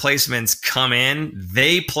AHL replacements come in,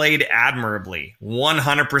 they played admirably,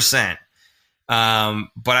 100%.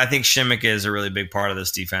 But I think Šimić is a really big part of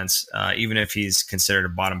this defense, even if he's considered a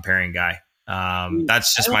bottom pairing guy.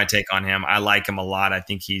 That's just my take on him. I like him a lot. I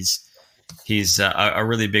think he's a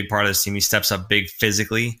really big part of this team. He steps up big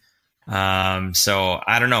physically. So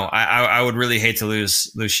I don't know. I would really hate to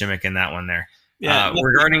lose Šimić in that one there. Yeah,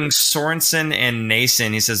 regarding Sorensen and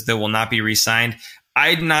Nason, he says they will not be re-signed.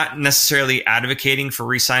 I'm not necessarily advocating for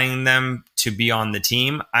re-signing them to be on the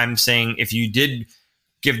team. I'm saying if you did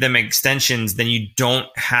give them extensions, then you don't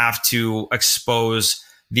have to expose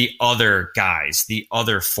the other guys, the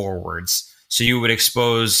other forwards. So you would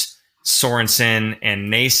expose Sorensen and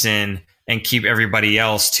Nason and keep everybody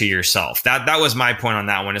else to yourself. That was my point on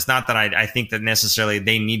that one. It's not that I think that necessarily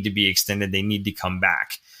they need to be extended. They need to come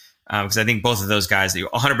back. Because I think both of those guys,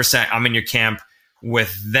 100%, I'm in your camp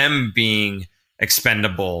with them being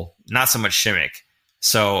expendable, not so much Simic.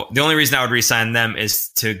 So the only reason I would re-sign them is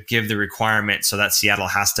to give the requirement so that Seattle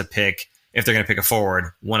has to pick, if they're going to pick a forward,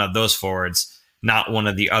 one of those forwards, not one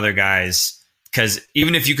of the other guys. Because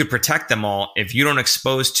even if you could protect them all, if you don't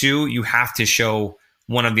expose two, you have to show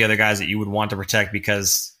one of the other guys that you would want to protect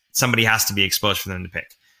because somebody has to be exposed for them to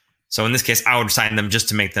pick. So in this case, I would sign them just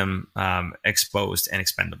to make them exposed and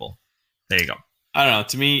expendable. There you go. I don't know.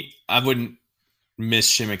 To me, I wouldn't miss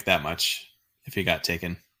Simic that much if he got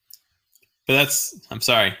taken. But I'm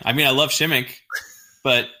sorry. I mean, I love Simic,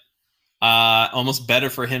 but almost better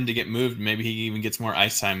for him to get moved. Maybe he even gets more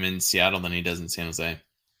ice time in Seattle than he does in San Jose.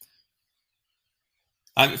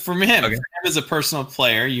 For him as a personal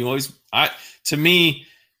player, to me,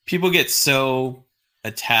 people get so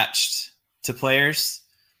attached to players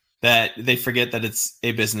that they forget that it's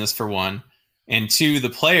a business, for one. And two,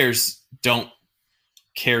 the players don't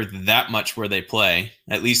care that much where they play,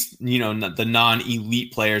 at least, the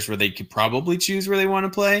non-elite players where they could probably choose where they want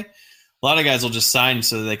to play. A lot of guys will just sign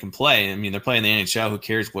so that they can play. I mean, they're playing the NHL. Who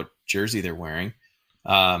cares what jersey they're wearing?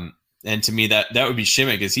 And to me, that would be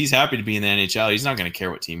Simic, because he's happy to be in the NHL. He's not going to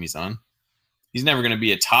care what team he's on. He's never going to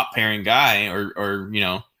be a top pairing guy or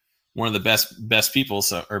one of the best people,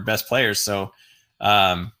 or best players. So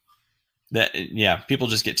people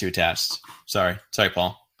just get too attached. Sorry,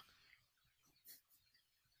 Paul.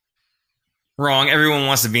 Wrong. Everyone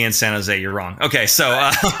wants to be in San Jose. You're wrong. Okay, so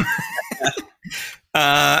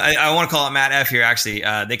I want to call it Matt F here. Actually,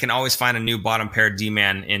 they can always find a new bottom pair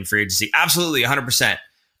D-man in free agency. Absolutely, 100%.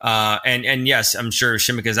 And yes, I'm sure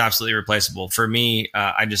Simic is absolutely replaceable. For me,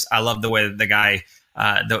 I love the way that the guy,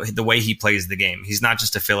 the way he plays the game. He's not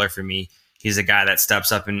just a filler for me. He's a guy that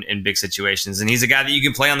steps up in big situations, and he's a guy that you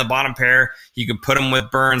can play on the bottom pair. You can put him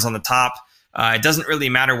with Burns on the top. It doesn't really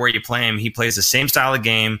matter where you play him. He plays the same style of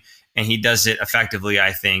game, and he does it effectively,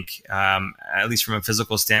 I think, at least from a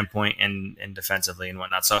physical standpoint and defensively and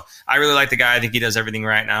whatnot. So I really like the guy. I think he does everything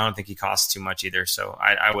right, and I don't think he costs too much either. So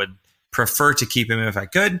I would prefer to keep him if I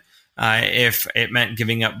could. If it meant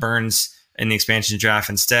giving up Burns in the expansion draft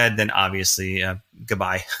instead, then obviously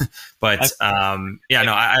goodbye. But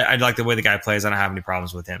I like the way the guy plays. I don't have any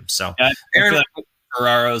problems with him. So I feel like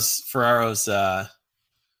Ferraro's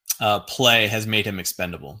play has made him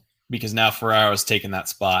expendable, because now Ferraro's taken that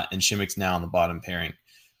spot and Simic's now on the bottom pairing.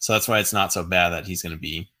 So that's why it's not so bad that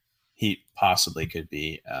he possibly could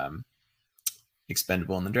be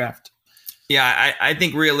expendable in the draft. Yeah, I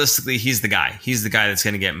think realistically, he's the guy. He's the guy that's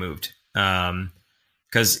going to get moved.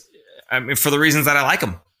 Because for the reasons that I like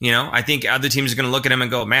him, I think other teams are going to look at him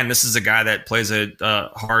and go, man, this is a guy that plays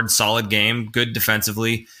a hard, solid game, good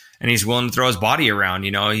defensively, and he's willing to throw his body around.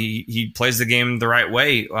 He plays the game the right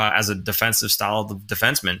way as a defensive style of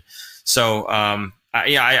defenseman. So,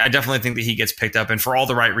 I definitely think that he gets picked up, and for all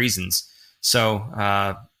the right reasons.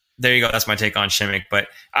 So, there you go. That's my take on Simic, but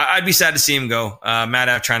I'd be sad to see him go. Matt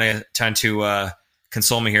F trying to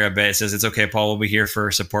console me here a bit. It says, it's okay, Paul. We'll be here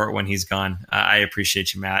for support when he's gone. I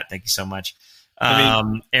appreciate you, Matt. Thank you so much.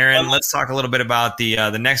 Aaron, let's talk a little bit about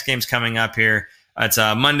the next games coming up here. It's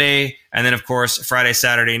Monday, and then, of course, Friday,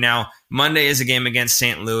 Saturday. Now, Monday is a game against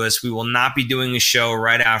St. Louis. We will not be doing a show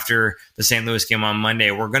right after the St. Louis game on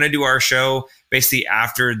Monday. We're going to do our show basically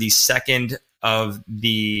after the second of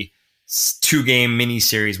the 2-game mini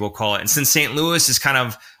series, we'll call it. And since St. Louis is kind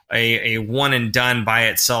of a one and done by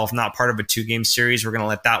itself, not part of a 2-game series, we're going to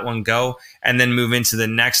let that one go and then move into the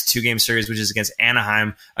next 2-game series, which is against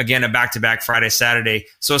Anaheim. Again, a back-to-back Friday, Saturday.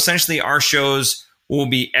 So essentially our shows will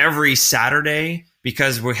be every Saturday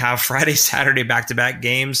because we have Friday, Saturday back-to-back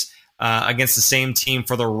games against the same team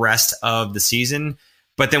for the rest of the season.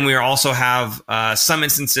 But then we also have some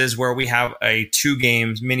instances where we have a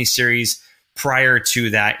 2-game mini series prior to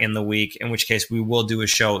that in the week, in which case we will do a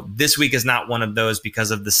show. This week is not one of those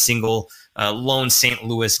because of the single lone St.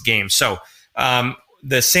 Louis game. So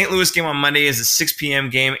the St. Louis game on Monday is a 6 p.m.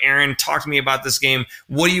 game. Aaron, talk to me about this game.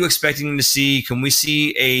 What are you expecting to see? Can we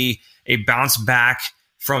see a bounce back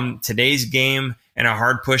from today's game and a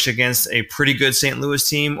hard push against a pretty good St. Louis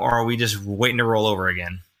team, or are we just waiting to roll over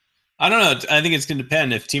again? I don't know. I think it's going to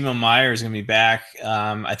depend. If Timo Meier is going to be back,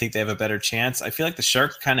 I think they have a better chance. I feel like the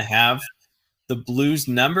Sharks kind of have the Blues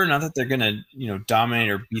number. Not that they're going to, dominate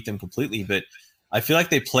or beat them completely, but I feel like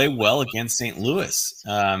they play well against St. Louis.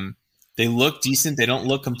 They look decent. They don't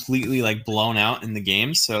look completely like blown out in the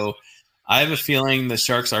game. So I have a feeling the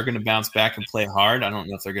Sharks are going to bounce back and play hard. I don't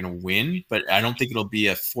know if they're going to win, but I don't think it'll be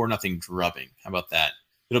a 4-0 drubbing. How about that?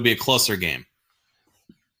 It'll be a closer game.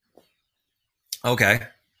 Okay.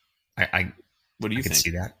 What do you think?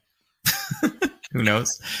 See that. Who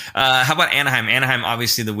knows? How about Anaheim? Anaheim,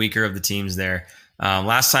 obviously the weaker of the teams there.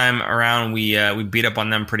 Last time around, we beat up on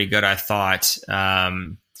them pretty good, I thought.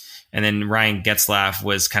 And then Ryan Getzlaf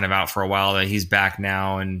was kind of out for a while. He's back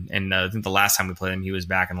now, and I think the last time we played him, he was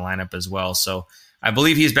back in the lineup as well. So I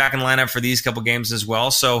believe he's back in the lineup for these couple games as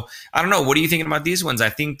well. So I don't know. What are you thinking about these ones? I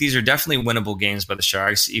think these are definitely winnable games by the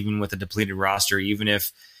Sharks, even with a depleted roster, even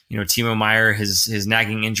if Timo Meier, his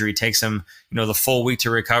nagging injury takes him, the full week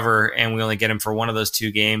to recover, and we only get him for one of those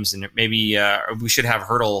 2 games, and maybe we should have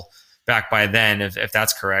Hertl back by then, if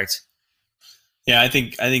that's correct. Yeah, I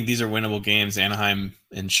think these are winnable games. Anaheim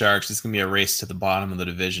and Sharks. It's going to be a race to the bottom of the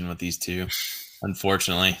division with these two.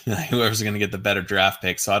 Unfortunately, whoever's going to get the better draft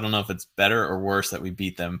pick. So I don't know if it's better or worse that we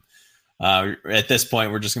beat them. At this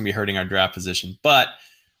point, we're just going to be hurting our draft position, but.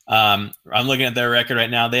 I'm looking at their record right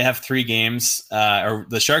now. They have 3 games, or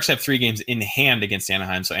the Sharks have 3 games in hand against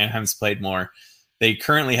Anaheim. So Anaheim's played more. They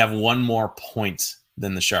currently have 1 more point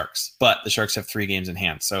than the Sharks, but the Sharks have 3 games in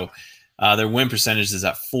hand. So their win percentage is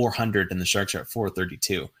at 400 and the Sharks are at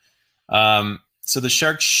 432. So the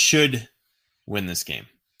Sharks should win this game.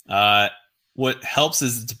 What helps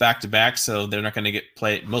is it's back-to-back. So they're not going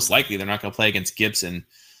to most likely they're not going to play against Gibson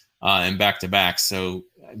in back-to-back. So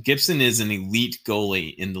Gibson is an elite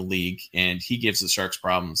goalie in the league, and he gives the Sharks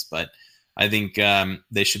problems. But I think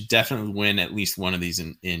they should definitely win at least one of these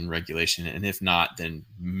in regulation. And if not, then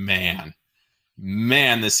man,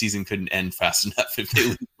 this season couldn't end fast enough if they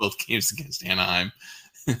lose both games against Anaheim.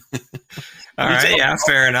 All right, yeah,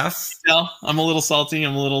 fair enough. I'm a little salty.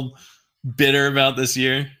 I'm a little bitter about this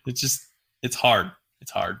year. It's hard.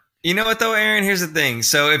 It's hard. You know what, though, Aaron? Here's the thing.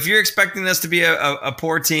 So if you're expecting us to be a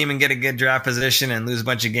poor team and get a good draft position and lose a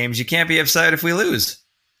bunch of games, you can't be upset if we lose.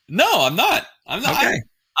 No, I'm not. Okay.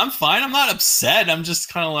 I'm fine. I'm not upset. I'm just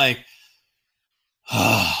kind of like,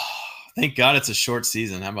 thank God it's a short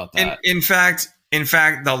season. How about that? In fact,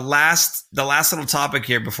 the last little topic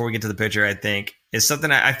here before we get to the pitcher, I think, is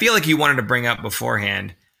something I feel like you wanted to bring up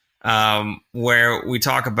beforehand, where we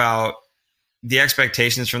talk about the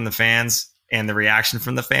expectations from the fans and the reaction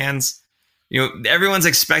from the fans. Everyone's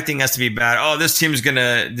expecting us to be bad. Oh, this team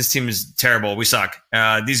is terrible. We suck.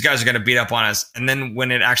 These guys are going to beat up on us. And then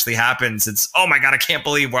when it actually happens, it's, oh my God, I can't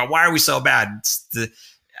believe, why are we so bad?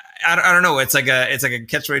 I don't know. It's like a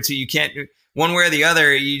catch-22. You can't, one way or the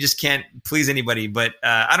other, you just can't please anybody. But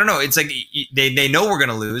I don't know. It's like they know we're going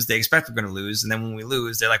to lose. They expect we're going to lose. And then when we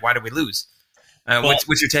lose, they're like, why did we lose?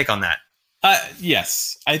 What's your take on that?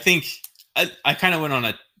 Yes. I think I kind of went on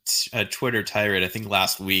a Twitter tirade, I think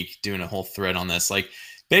last week, doing a whole thread on this. Like,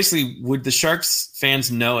 basically, would the Sharks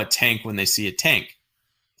fans know a tank when they see a tank?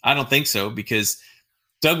 I don't think so, because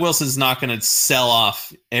Doug Wilson's not going to sell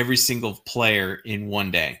off every single player in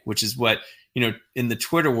one day, which is what, in the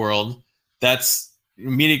Twitter world, that's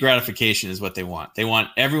immediate gratification is what they want. They want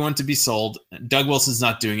everyone to be sold. Doug Wilson's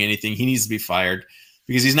not doing anything. He needs to be fired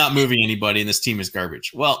because he's not moving anybody and this team is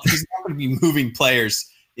garbage. Well, he's not going to be moving players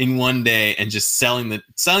in one day and just selling the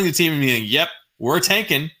team and being, yep, we're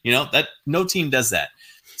tanking. That no team does that.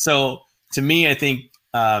 So to me, I think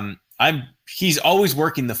he's always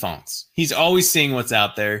working the phones. He's always seeing what's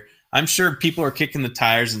out there. I'm sure people are kicking the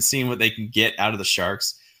tires and seeing what they can get out of the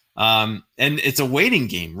Sharks. And it's a waiting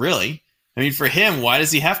game, really. I mean, for him, why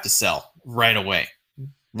does he have to sell right away?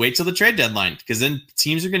 Wait till the trade deadline, because then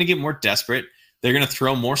teams are going to get more desperate. They're going to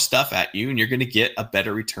throw more stuff at you, and you're going to get a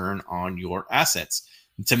better return on your assets.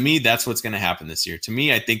 To me, that's what's going to happen this year. To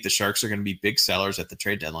me, I think the Sharks are going to be big sellers at the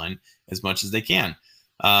trade deadline as much as they can.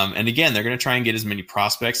 And again, they're going to try and get as many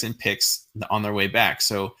prospects and picks on their way back.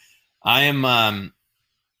 So I'm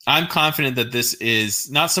confident that this is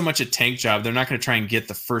not so much a tank job. They're not going to try and get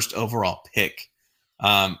the first overall pick.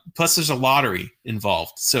 Plus, there's a lottery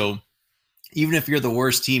involved. So even if you're the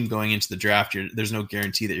worst team going into the draft, there's no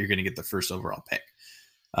guarantee that you're going to get the first overall pick.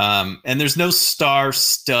 And there's no star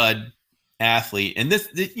stud athlete. And this,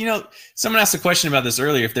 someone asked a question about this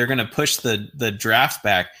earlier, if they're going to push the draft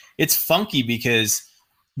back. It's funky because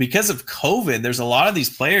of COVID, there's a lot of these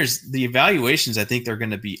players, the evaluations, I think they're going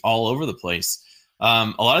to be all over the place.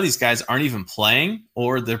 A lot of these guys aren't even playing,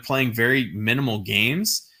 or they're playing very minimal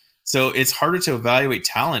games. So it's harder to evaluate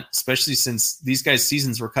talent, especially since these guys'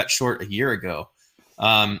 seasons were cut short a year ago.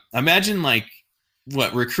 Imagine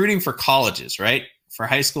recruiting for colleges, right? For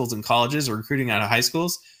high schools and colleges, or recruiting out of high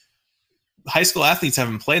schools. High school athletes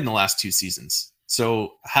haven't played in the last 2 seasons.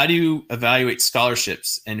 So how do you evaluate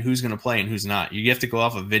scholarships and who's going to play and who's not? You have to go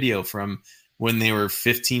off a video from when they were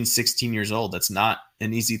 15, 16 years old. That's not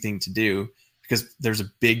an easy thing to do because there's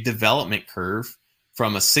a big development curve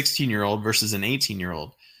from a 16-year-old versus an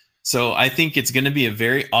 18-year-old. So I think it's going to be a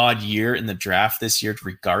very odd year in the draft this year,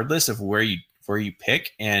 regardless of where you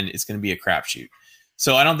pick, and it's going to be a crapshoot.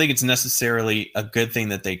 So I don't think it's necessarily a good thing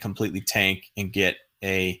that they completely tank and get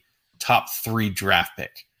a top 3 draft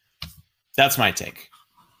pick. That's my take.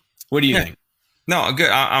 What do you think? No, good.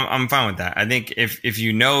 I'm fine with that. I think if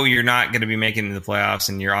you know you're not going to be making it into the playoffs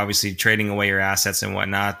and you're obviously trading away your assets and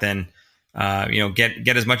whatnot, then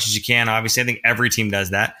get as much as you can. Obviously, I think every team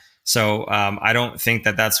does that. So I don't think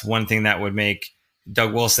that that's one thing that would make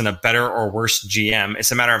Doug Wilson a better or worse GM.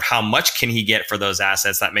 It's a matter of how much can he get for those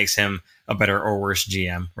assets that makes him a better or worse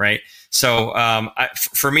GM, right? So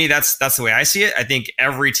for me, that's the way I see it. I think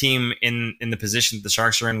every team in the position that the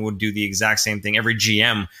Sharks are in would do the exact same thing. Every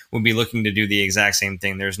GM would be looking to do the exact same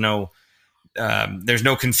thing. There's no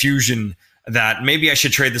confusion that maybe I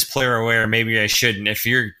should trade this player away or maybe I shouldn't. If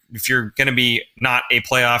you're going to be not a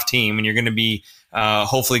playoff team and you're going to be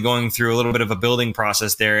hopefully going through a little bit of a building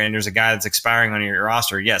process there, and there's a guy that's expiring on your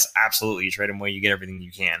roster, yes, absolutely, you trade him away, you get everything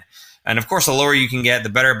you can. And of course, the lower you can get, the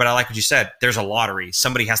better. But I like what you said. There's a lottery.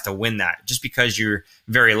 Somebody has to win that. Just because you're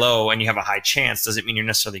very low and you have a high chance doesn't mean you're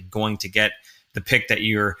necessarily going to get the pick that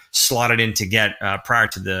you're slotted in to get prior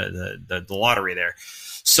to the lottery there.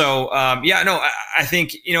 So, I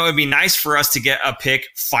think, it'd be nice for us to get a pick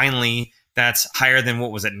finally that's higher than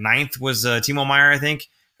what was it, 9th was Timo Meier, I think.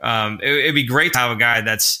 It'd be great to have a guy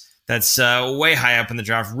that's way high up in the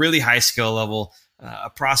draft, really high skill level, a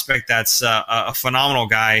prospect that's a phenomenal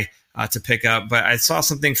guy to pick up. But I saw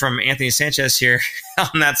something from Anthony Sanchez here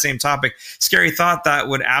on that same topic. Scary thought that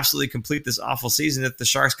would absolutely complete this awful season if the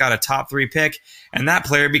Sharks got a top 3 pick and that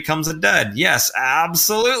player becomes a dud. Yes,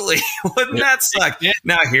 absolutely. Wouldn't that suck? Yeah.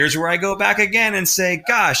 Now, here's where I go back again and say,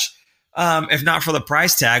 gosh, if not for the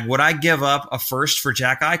price tag, would I give up a first for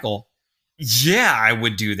Jack Eichel? Yeah, I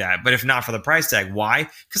would do that. But if not for the price tag, why?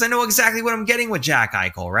 Because I know exactly what I'm getting with Jack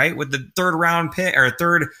Eichel, right? With the 3rd round pick or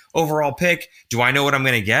 3rd overall pick, do I know what I'm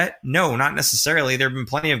going to get? No, not necessarily. There have been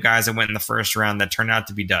plenty of guys that went in the 1st round that turned out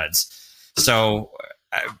to be duds. So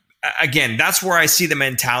again, that's where I see the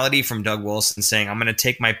mentality from Doug Wilson saying, I'm going to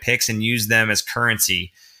take my picks and use them as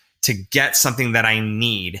currency to get something that I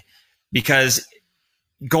need. Because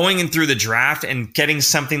going in through the draft and getting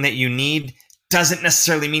something that you need doesn't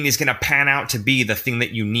necessarily mean he's going to pan out to be the thing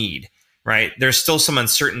that you need, right? There's still some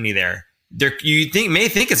uncertainty there. You may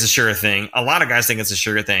think it's a sure thing. A lot of guys think it's a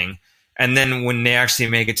sure thing. And then when they actually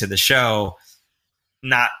make it to the show,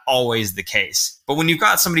 not always the case. But when you've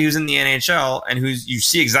got somebody who's in the NHL and you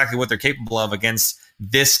see exactly what they're capable of against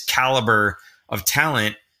this caliber of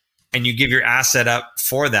talent, and you give your asset up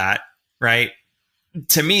for that, right?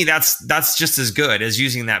 To me, that's just as good as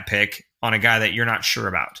using that pick on a guy that you're not sure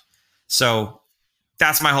about. So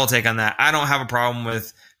that's my whole take on that. I don't have a problem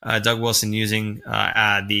with Doug Wilson using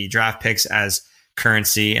the draft picks as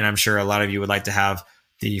currency, and I'm sure a lot of you would like to have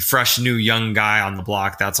the fresh, new, young guy on the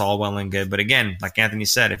block. That's all well and good. But again, like Anthony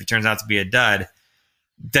said, if he turns out to be a dud,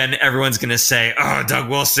 then everyone's going to say, oh, Doug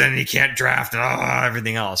Wilson, he can't draft,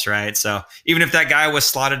 everything else, right? So even if that guy was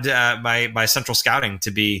slotted by Central Scouting to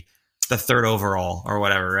be the 3rd overall or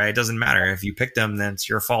whatever, right? It doesn't matter. If you picked him, then it's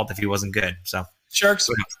your fault if he wasn't good. So Sharks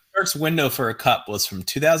window for a cup was from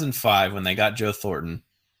 2005 when they got Joe Thornton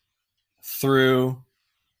through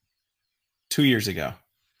 2 years ago.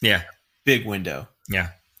 Yeah. Big window. Yeah.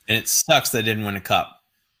 And it sucks they didn't win a cup,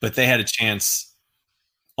 but they had a chance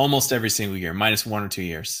almost every single year, minus 1 or 2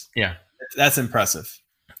 years. Yeah. That's impressive.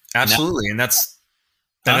 Absolutely. And that's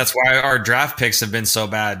why our draft picks have been so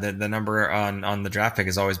bad. The number on the draft pick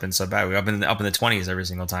has always been so bad. We're up in the 20s every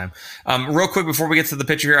single time. Real quick before we get to the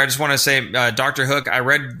picture here, I just want to say, Dr. Hook, I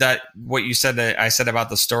read that what you said that I said about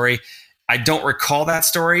the story. I don't recall that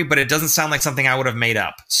story, but it doesn't sound like something I would have made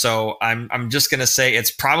up. So I'm just going to say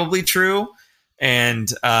it's probably true.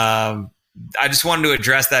 And I just wanted to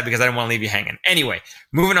address that because I didn't want to leave you hanging. Anyway,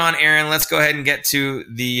 moving on, Aaron, let's go ahead and get to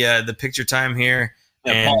the picture time here,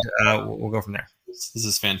 and we'll go from there. This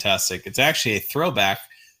is fantastic. It's actually a throwback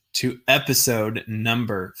to episode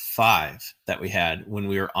number 5 that we had when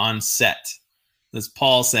we were on set. This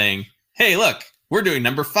Paul saying, hey, look, we're doing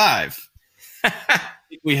number 5.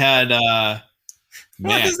 We had,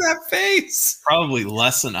 what is that face? Probably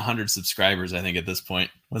less than 100 subscribers, I think, at this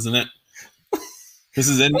point, wasn't it? This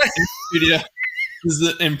is in studio. This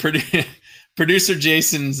is in producer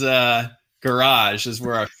Jason's garage is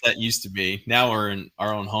where our set used to be. Now we're in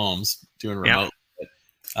our own homes doing remote. Yep.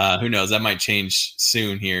 But, who knows? That might change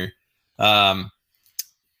soon here. But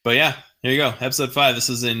yeah, here you go. Episode 5. This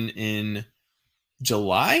is in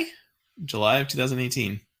July of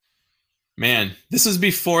 2018. Man, this was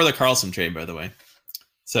before the Carlson trade, by the way.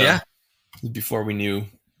 So yeah, before we knew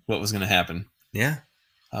what was going to happen. Yeah.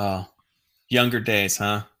 Younger days,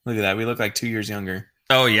 huh? Look at that. We look like 2 years younger.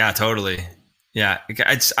 Oh yeah, totally. Yeah,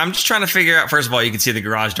 I'm just trying to figure out. First of all, you can see the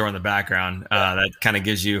garage door in the background. That kind of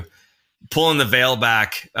gives you pulling the veil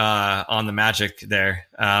back on the magic there.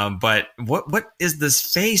 But what is this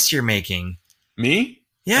face you're making? Me?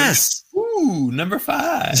 Yes. Ooh, number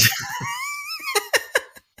 5.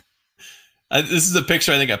 This is a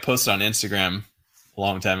picture I think I posted on Instagram a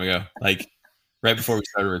long time ago, like right before we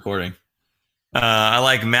started recording. I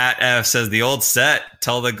like Matt F says the old set.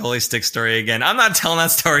 Tell the goalie stick story again. I'm not telling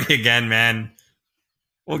that story again, man.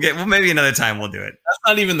 Well, maybe another time we'll do it. That's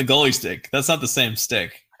not even the goalie stick. That's not the same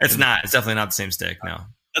stick. It's not. It's definitely not the same stick. No.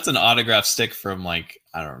 That's an autograph stick from I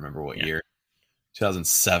don't remember what year,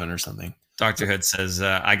 2007 or something. Dr. Hood says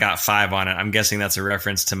I got 5 on it. I'm guessing that's a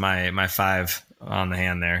reference to my 5 on the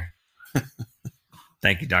hand there.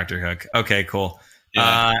 Thank you, Dr. Hook. Okay, cool.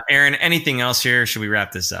 Yeah. Aaron, anything else here? Should we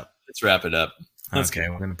wrap this up? Let's wrap it up. Okay,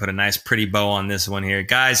 we're going to put a nice pretty bow on this one here.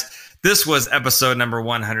 Guys, this was episode number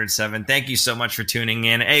 107. Thank you so much for tuning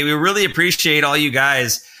in. Hey, we really appreciate all you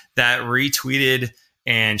guys that retweeted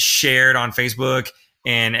and shared on Facebook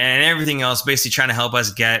and everything else, basically trying to help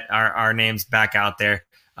us get our names back out there.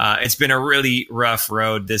 It's been a really rough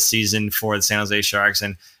road this season for the San Jose Sharks,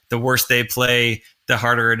 and the worse they play, the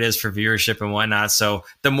harder it is for viewership and whatnot. So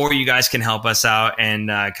the more you guys can help us out and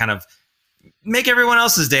kind of make everyone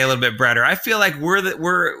else's day a little bit brighter. I feel like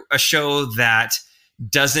we're a show that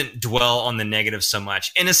doesn't dwell on the negative so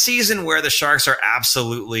much. In a season where the Sharks are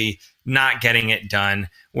absolutely not getting it done,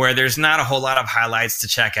 where there's not a whole lot of highlights to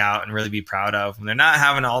check out and really be proud of, and they're not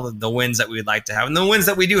having all the wins that we'd like to have. And the wins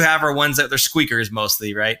that we do have are ones that they're squeakers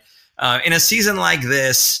mostly, right? In a season like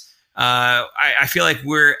this, I feel like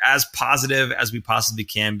we're as positive as we possibly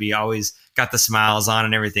can be, always got the smiles on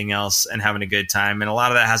and everything else and having a good time. And a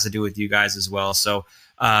lot of that has to do with you guys as well. So,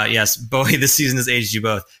 yes, Bowie, this season has aged you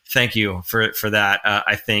both. Thank you for that,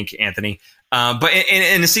 I think, Anthony. But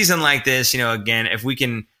in a season like this, again, if we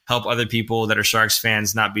can help other people that are Sharks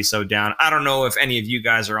fans not be so down. I don't know if any of you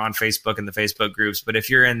guys are on Facebook and the Facebook groups, but if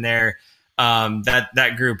you're in there,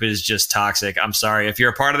 that group is just toxic. I'm sorry. If you're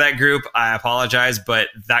a part of that group, I apologize, but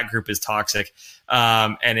that group is toxic.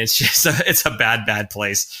 And it's just, it's a bad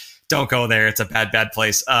place. Don't go there. It's a bad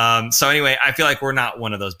place. So anyway, I feel like we're not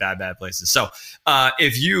one of those bad places. So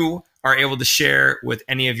if you are able to share with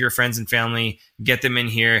any of your friends and family, get them in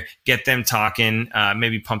here, get them talking,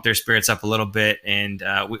 maybe pump their spirits up a little bit. And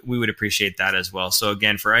we would appreciate that as well. So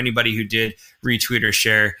again, for anybody who did retweet or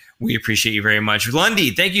share, we appreciate you very much.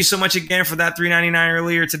 Lundy, thank you so much again for that $3.99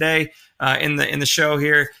 earlier today in the show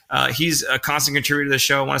here. He's a constant contributor to the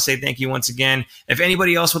show. I want to say thank you once again. If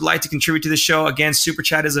anybody else would like to contribute to the show, again, Super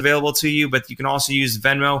Chat is available to you, but you can also use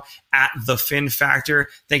Venmo at The Fin Factor.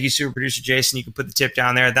 Thank you, Super Producer Jason. You can put the tip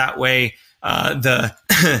down there. That way, the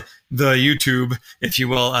YouTube, if you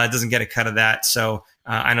will, doesn't get a cut of that. So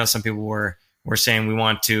I know some people were saying we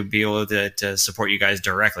want to be able to support you guys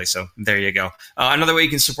directly. So there you go. Another way you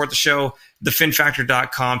can support the show,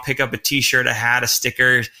 thefinfactor.com. Pick up a t-shirt, a hat, a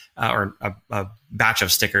sticker, or a batch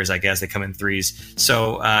of stickers, I guess. They come in 3s.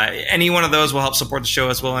 So any one of those will help support the show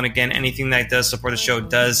as well. And again, anything that does support the show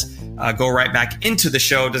does go right back into the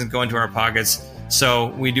show. It doesn't go into our pockets. So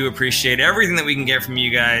we do appreciate everything that we can get from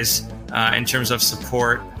you guys in terms of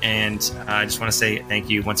support. And I just want to say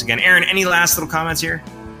thank you once again. Aaron, any last little comments here?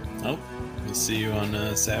 Nope. We'll see you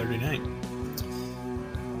on Saturday night.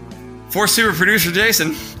 For Super Producer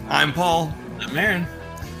Jason, I'm Paul. I'm Aaron.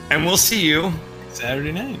 And we'll see you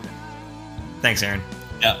Saturday night. Thanks, Aaron.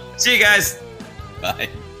 Yeah. See you guys. Bye.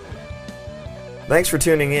 Thanks for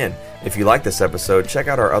tuning in. If you like this episode, check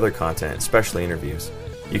out our other content, especially interviews.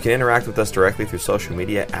 You can interact with us directly through social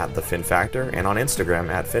media at The Fin Factor and on Instagram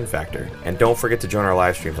at Fin Factor. And don't forget to join our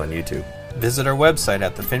live streams on YouTube. Visit our website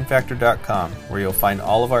at thefinfactor.com, where you'll find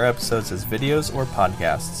all of our episodes as videos or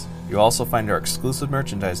podcasts. You'll also find our exclusive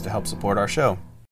merchandise to help support our show.